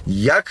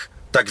 Jak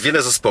tak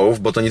wiele zespołów,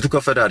 bo to nie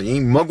tylko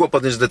Ferrari, mogło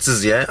podjąć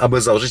decyzję,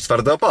 aby założyć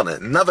twarde opony.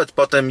 Nawet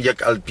po tym,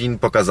 jak Alpine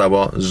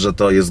pokazało, że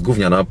to jest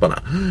gówniana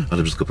opona.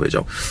 Ale brzydko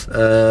powiedział.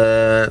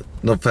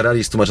 No Ferrari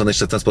jest tłumaczone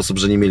jeszcze w ten sposób,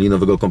 że nie mieli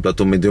nowego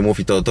kompletu mediumów,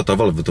 i to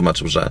Wolf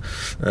wytłumaczył, że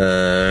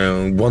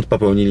błąd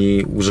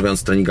popełnili,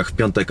 używając w treningach w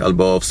piątek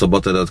albo w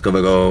sobotę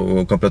dodatkowego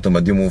kompletu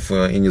mediumów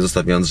i nie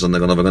zostawiając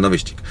żadnego nowego na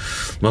wyścig.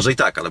 Może i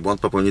tak, ale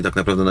błąd popełnili tak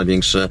naprawdę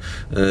największy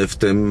w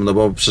tym, no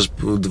bo przecież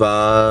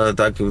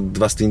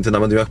dwa stinty na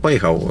mediumach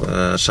pojechał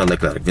Charles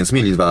Leclerc, więc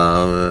mieli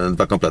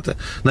dwa komplety.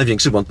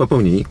 Największy błąd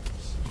popełnili,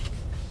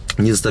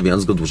 nie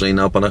zostawiając go dłużej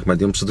na oponach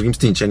medium przy drugim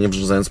stincie, nie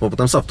wrzucając mu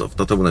potem softów.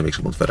 To był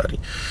największy błąd Ferrari.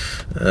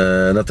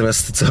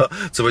 Natomiast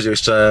co powiedział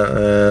jeszcze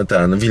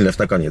ten Villeneuve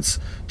na koniec?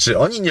 Czy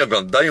oni nie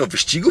oglądają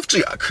wyścigów, czy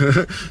jak?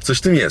 Coś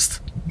w tym jest.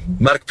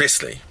 Mark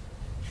Piastri,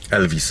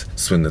 Elvis,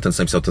 słynny, ten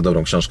co napisał tę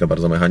dobrą książkę,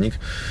 bardzo mechanik,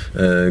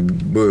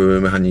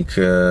 były mechanik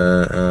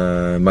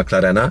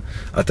McLarena,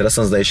 a teraz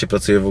on, zdaje się,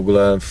 pracuje w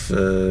ogóle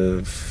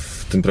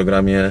w tym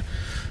programie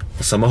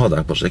o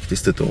samochodach. Boże, jaki to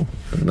jest tytuł?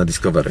 Na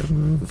Discovery.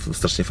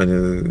 Strasznie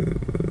fajny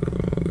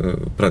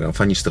program.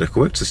 Fani 4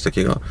 kółek, czy coś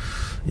takiego.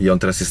 I on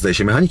teraz jest, zdaje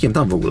się, mechanikiem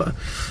tam w ogóle.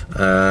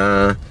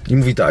 I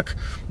mówi tak: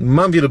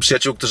 mam wielu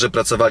przyjaciół, którzy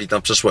pracowali tam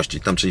w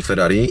przeszłości, tam czyli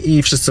Ferrari,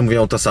 i wszyscy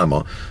mówią to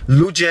samo.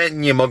 Ludzie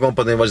nie mogą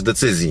podejmować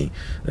decyzji.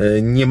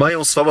 Nie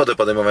mają swobody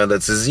podejmowania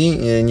decyzji,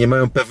 nie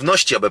mają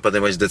pewności, aby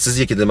podejmować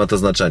decyzje, kiedy ma to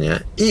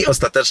znaczenie. I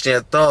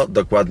ostatecznie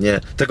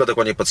tego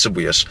dokładnie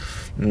potrzebujesz.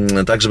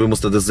 Tak, żeby móc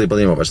te decyzje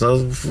podejmować. No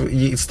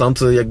i stąd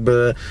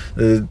jakby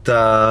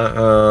ta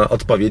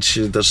odpowiedź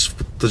też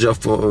to działa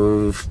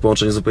w w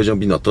połączeniu z wypowiedzią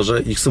Binotto,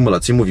 że ich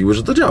symulacje mówiły,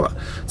 że to działa.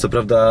 Co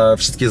prawda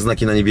wszystkie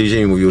znaki na niebie i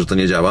ziemi mówiły, że to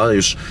nie działa.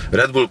 Już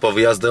Red Bull po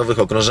wyjazdowych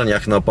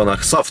okrążeniach na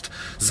oponach soft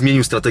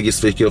zmienił strategię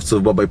swoich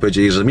kierowców, bo obaj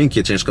powiedzieli, że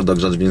miękkie ciężko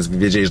dogrzać, więc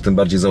wiedzieli, że tym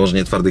bardziej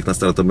założenie twardych na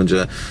start to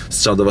będzie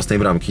strzał do własnej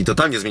bramki.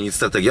 Totalnie zmienić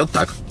strategię,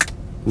 tak.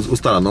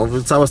 Ustalano,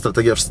 cała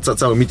strategia,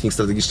 cały meeting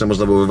strategiczny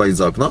można było wywalić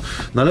za okno,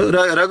 no ale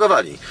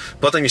reagowali.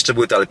 Potem jeszcze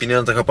były te Alpiny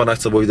na tych oponach,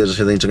 co było widać, że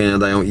się do niczego nie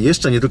nadają i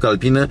jeszcze nie tylko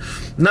Alpiny,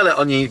 no ale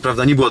oni,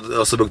 prawda, nie było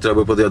osoby, która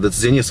by podjęła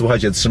decyzję, nie,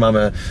 słuchajcie,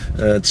 trzymamy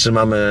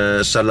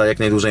Charlesa jak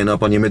najdłużej na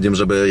oponie medium,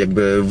 żeby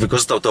jakby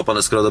wykorzystał tę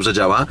oponę, skoro dobrze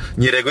działa,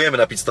 nie reagujemy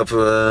na pit stop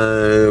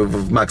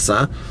w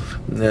Maxa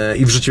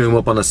i wrzucimy mu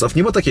oponę soft,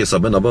 nie było takiej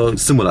osoby, no bo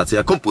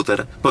symulacja,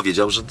 komputer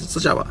powiedział, że to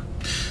działa.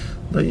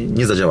 No i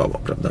nie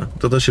zadziałało, prawda?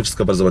 To się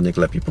wszystko bardzo ładnie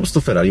klepi. Po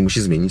prostu Ferrari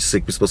musi zmienić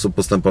sposób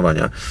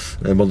postępowania,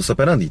 modus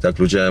operandi, tak?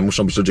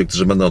 Muszą być ludzie,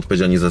 którzy będą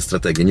odpowiedzialni za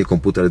strategię, nie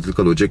komputery,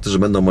 tylko ludzie, którzy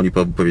będą mogli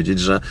powiedzieć,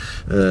 że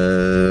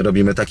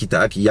robimy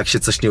tak i jak się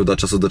coś nie uda od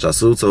czasu do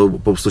czasu, co po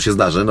prostu się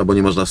zdarzy, no bo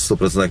nie można w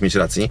 100% mieć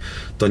racji,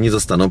 to nie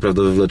zostaną,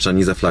 prawda,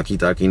 wywleczeni za flaki,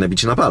 tak? I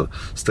nabici na pal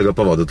z tego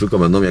powodu, tylko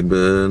będą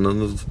jakby,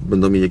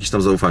 będą mieli jakieś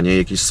tam zaufanie,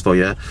 jakieś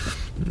swoje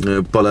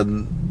pole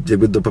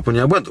jakby do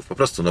popełnienia błędów, po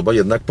prostu, no bo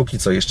jednak póki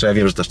co jeszcze, ja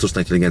wiem, że ta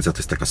sztuczna inteligencja to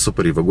jest taka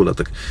super i w ogóle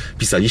tak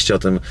pisaliście o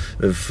tym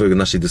w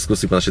naszej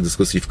dyskusji, po naszej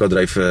dyskusji w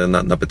Codrive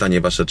na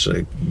pytanie wasze,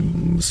 czy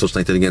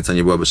sztuczna inteligencja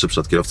nie byłaby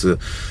szybsza od kierowcy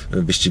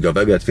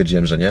wyścigowego, ja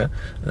twierdziłem, że nie.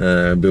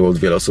 Było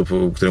wiele osób,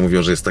 które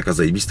mówią, że jest taka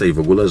zajebista i w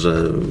ogóle,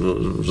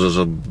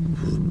 że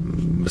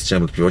bez cienia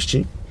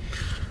wątpliwości.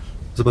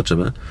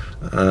 Zobaczymy.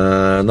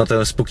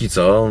 Natomiast póki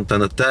co,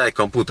 ten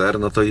komputer,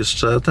 no to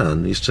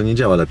jeszcze nie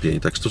działa lepiej.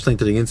 Tak, sztuczna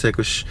inteligencja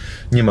jakoś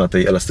nie ma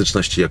tej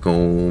elastyczności,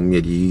 jaką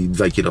mieli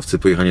dwaj kierowcy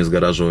po jechaniu z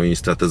garażu i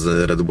stratę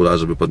z Red Bulla,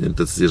 żeby podjąć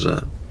decyzję,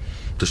 że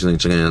to się do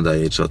niczego nie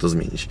nadaje i trzeba to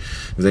zmienić.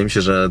 Wydaje mi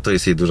się, że to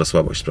jest jej duża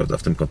słabość, prawda,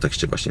 w tym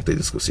kontekście właśnie tej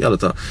dyskusji, ale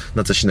to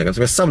na coś innego.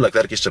 Natomiast sam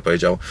Leclerc jeszcze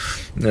powiedział,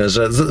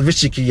 że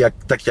wyścig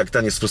taki jak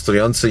ten jest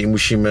frustrujący i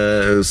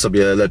musimy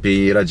sobie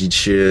lepiej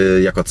radzić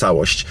jako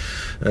całość.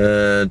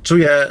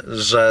 Czuję,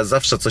 że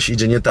zawsze coś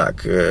idzie nie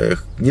tak.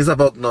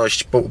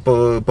 Niezawodność,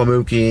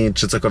 pomyłki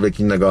czy cokolwiek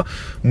innego.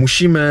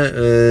 Musimy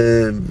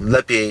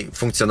lepiej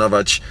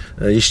funkcjonować,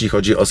 jeśli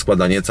chodzi o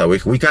składanie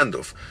całych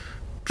weekendów.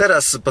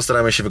 Teraz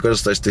postaramy się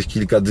wykorzystać tych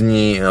kilka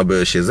dni,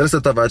 aby się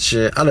zresetować,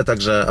 ale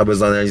także, aby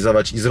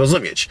zanalizować i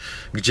zrozumieć,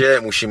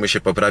 gdzie musimy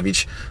się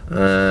poprawić,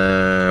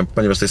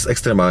 ponieważ to jest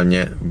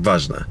ekstremalnie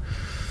ważne.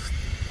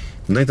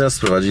 No i teraz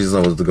sprowadzić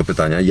znowu do tego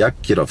pytania, jak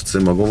kierowcy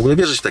mogą w ogóle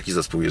wierzyć w taki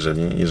zespół,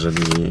 jeżeli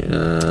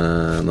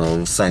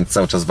Sainz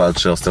cały czas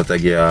walczy o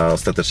strategię, a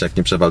ostatecznie jak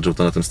nie przewalczył,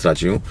 to na tym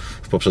stracił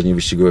w poprzednim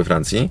wyścigu we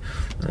Francji,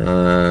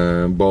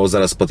 bo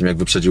zaraz po tym jak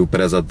wyprzedził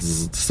Pereza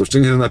z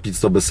uszczęśliwym na pit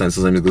stop bez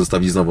sensu, zamiast go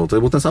zostawić znowu, to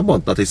był ten sam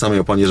błąd, na tej samej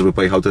oponie, żeby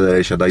pojechał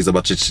tyle siada i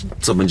zobaczyć,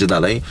 co będzie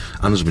dalej,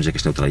 a nuż będzie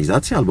jakaś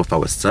neutralizacja albo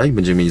VSC i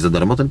będziemy mieli za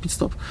darmo ten pit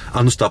stop,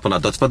 a nuż ta opona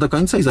dotrwa do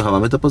końca i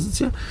zachowamy tę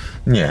pozycję?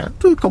 Nie,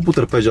 to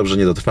komputer powiedział, że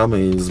nie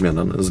dotrwamy i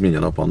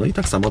zmieniono opony i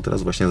tak samo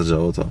teraz właśnie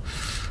zadziałało to.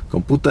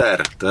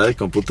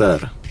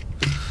 Komputer.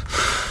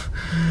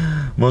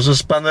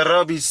 Możesz pan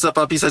robić,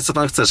 pisać, co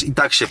pan chcesz. I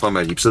tak się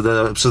pomyli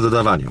przy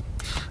dodawaniu.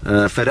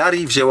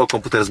 Ferrari wzięło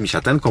komputer z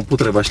misia. Ten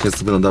komputer właśnie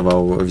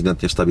wylądował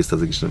ewidentnie w sztabie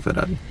strategicznym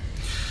Ferrari.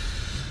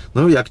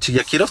 No jak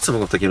kierowcy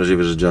mogą w takim razie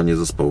wierzyć w działanie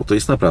zespołu? To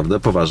jest naprawdę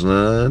poważny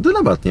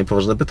dylemat, nie?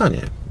 Poważne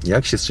pytanie.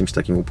 Jak się z czymś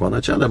takim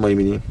upłonąć? Ale moi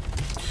mili,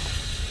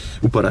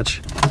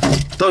 uporać.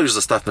 To już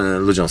zostawmy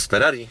ludziom z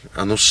Ferrari,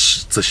 a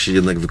nuż coś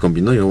jednak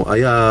wykombinują, a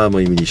ja,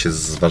 moi mili, się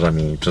z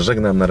warzami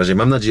przeżegnam. Na razie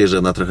mam nadzieję,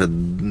 że na trochę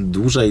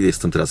dłużej.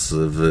 Jestem teraz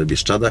w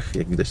Bieszczadach,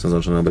 jak widać na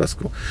załączonym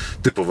obrazku.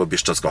 Typowo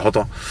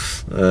bieszczadzko-hoto.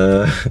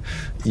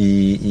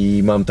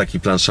 I mam taki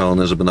plan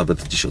szalony, żeby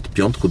nawet gdzieś od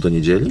piątku do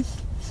niedzieli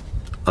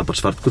albo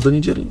czwartku do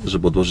niedzieli,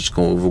 żeby odłożyć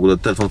w ogóle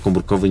telefon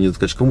komórkowy i nie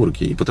dotykać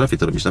komórki. I potrafię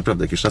to robić,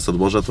 naprawdę. Jak już raz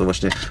odłożę, to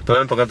właśnie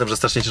problem polega na tym, że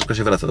strasznie ciężko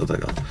się wraca do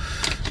tego.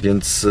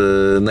 Więc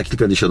na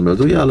kilka dni się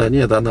odmelduję, ale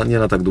nie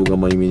na tak długo,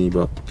 moi mili,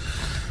 bo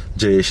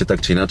dzieje się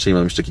tak czy inaczej.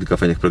 Mam jeszcze kilka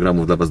fajnych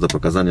programów dla was do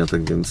pokazania,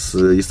 tak więc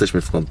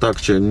jesteśmy w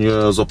kontakcie. Nie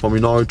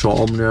zapominajcie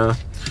o mnie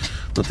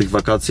na tych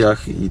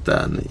wakacjach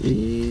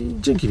i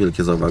dzięki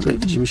wielkie za uwagę i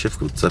widzimy się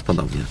wkrótce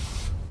ponownie.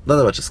 Do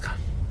zobaczyska.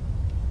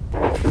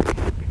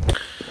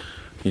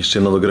 Jeszcze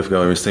jedna dogrywka,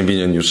 mam jestem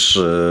winien już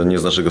nie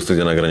z naszego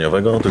studia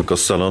nagraniowego, tylko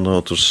z salonu.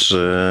 Otóż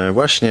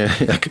właśnie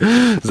jak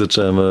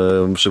zacząłem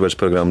przygotować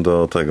program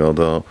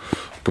do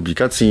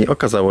publikacji,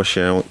 okazało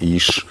się,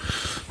 iż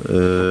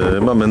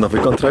mamy nowy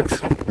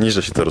kontrakt.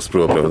 Nieźle się to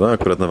rozpruło, prawda?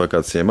 Akurat na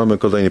wakacje. Mamy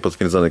kolejny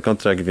potwierdzony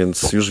kontrakt,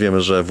 więc już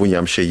wiemy, że w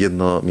Williamsie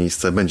jedno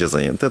miejsce będzie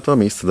zajęte. To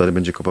miejsce dalej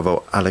będzie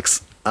kupował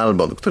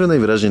Albon, który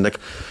najwyraźniej jednak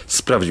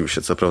sprawdził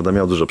się. Co prawda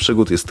miał dużo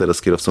przygód, jest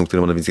teraz kierowcą,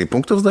 który ma najwięcej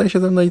punktów, zdaje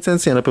się tam na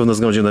licencję, a na pewno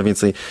zgromadził na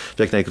więcej w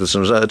jak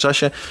najkrótszym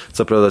czasie.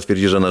 Co prawda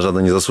twierdzi, że na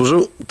żaden nie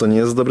zasłużył. To nie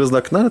jest dobry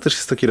znak, no ale też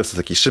jest to kierowca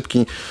taki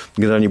szybki,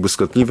 generalnie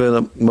błyskotliwy.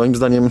 No, moim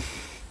zdaniem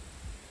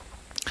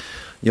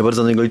Ja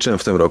bardzo na niego liczyłem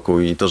w tym roku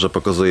i to, że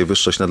pokazuje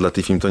wyższość nad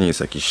Latifim, to nie jest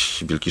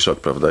jakiś wielki szok,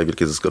 prawda? I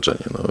wielkie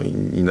zaskoczenie. No,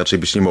 inaczej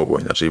byś nie mogło.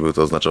 Inaczej by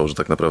to oznaczało, że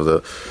tak naprawdę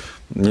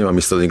nie ma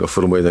miejsca do niego w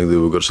Formule 1, gdyby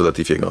był gorszy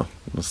Latifiego.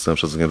 No, z całym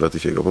szacunkiem dla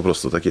Latifiego. Po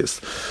prostu tak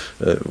jest.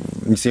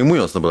 Nic nie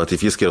mówiąc, no bo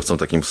Latifi jest kierowcą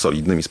takim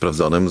solidnym i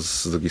sprawdzonym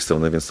z drugiej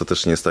strony, więc to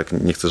też nie jest tak,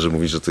 nie chcę, żeby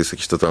mówić, że to jest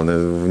jakiś totalny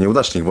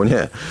nieudacznik, bo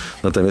nie.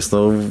 Natomiast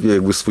no,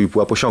 jakby swój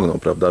pułap osiągnął,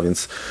 prawda?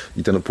 Więc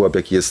i ten pułap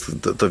jaki jest,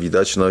 to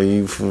widać. No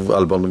i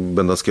Albon,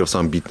 będąc kierowcą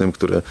ambitnym,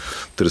 który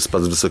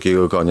spadł z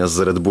wysokiego konia z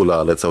Red Bulla,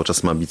 ale cały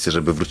czas ma ambicje,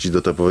 żeby wrócić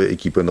do topowej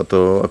ekipy, no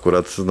to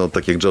akurat, no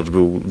tak jak George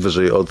był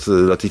wyżej od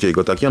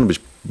Latifiego, tak i on być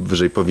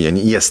wyżej powinien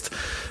i jest.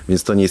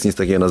 Więc to nie jest nic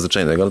takiego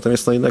nadzwyczajnego.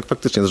 Natomiast no jednak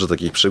faktycznie dużo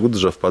takich przygód,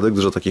 dużo wpadek,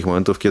 dużo takich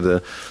momentów,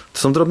 kiedy to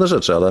są drobne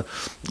rzeczy, ale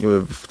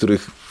w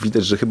których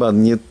widać, że chyba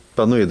nie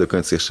panuje do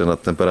końca jeszcze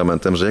nad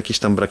temperamentem, że jakieś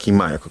tam braki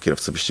ma jako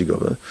kierowca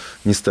wyścigowy.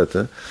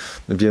 Niestety.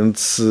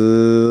 Więc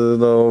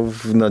no,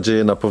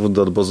 nadzieję na powrót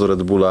do obozu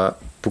Red Bulla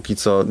póki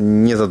co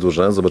nie za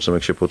duże. Zobaczymy,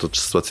 jak się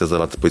potoczy sytuacja za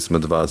lat, powiedzmy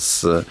 2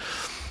 z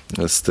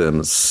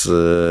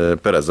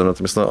Perezem.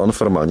 Natomiast no, on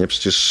formalnie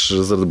przecież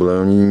z Red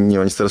Bullem nie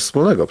ma nic teraz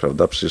wspólnego,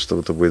 prawda? Przecież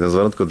to był jeden z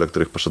warunków, dla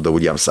których poszedł do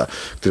Williamsa,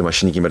 który ma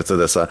silniki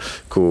Mercedesa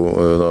ku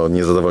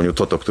niezadowoleniu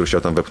Toto, który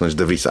chciał tam wepchnąć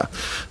De Vriesa.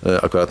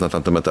 Akurat na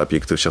tamtym etapie,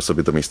 który chciał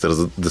sobie to miejsce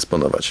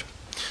rozdysponować.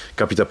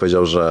 Kapitan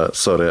powiedział, że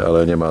sorry,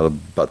 ale nie ma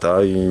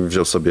Bata i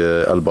wziął sobie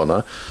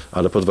Albona,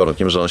 ale pod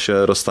warunkiem, że on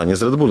się rozstanie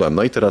z Red Bullem.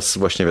 No i teraz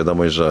właśnie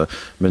wiadomość, że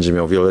będzie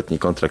miał wieloletni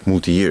kontrakt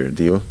multi-year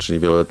deal, czyli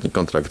wieloletni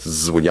kontrakt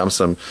z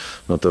Williamsem.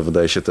 No to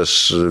wydaje się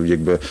też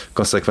jakby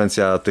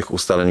konsekwencja tych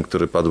ustaleń,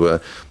 które padły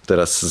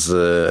teraz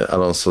z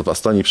Alonso w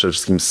Astonie, przede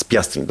wszystkim z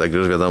Piastri. Tak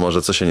już wiadomo,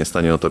 że co się nie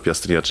stanie, no to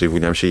Piastri raczej w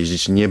Williamsie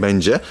jeździć nie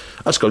będzie,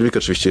 aczkolwiek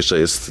oczywiście jeszcze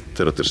jest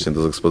teoretycznie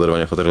do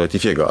zagospodarowania fotel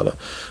Latifiego, ale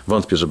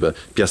wątpię, żeby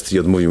Piastri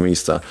odmówił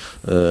miejsca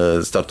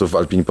startów w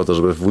Alpine po to,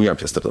 żeby w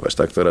Williamsie startować.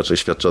 Tak? To raczej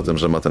świadczy o tym,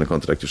 że ma ten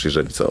kontrakt już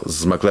jeżeli co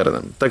z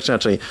McLarenem. Tak czy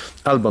inaczej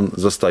Albon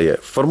zostaje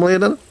w Formule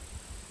 1,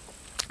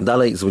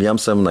 dalej z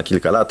Williamsem na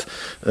kilka lat,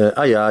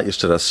 a ja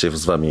jeszcze raz się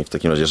z wami w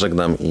takim razie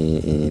żegnam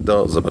i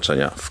do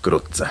zobaczenia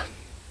wkrótce.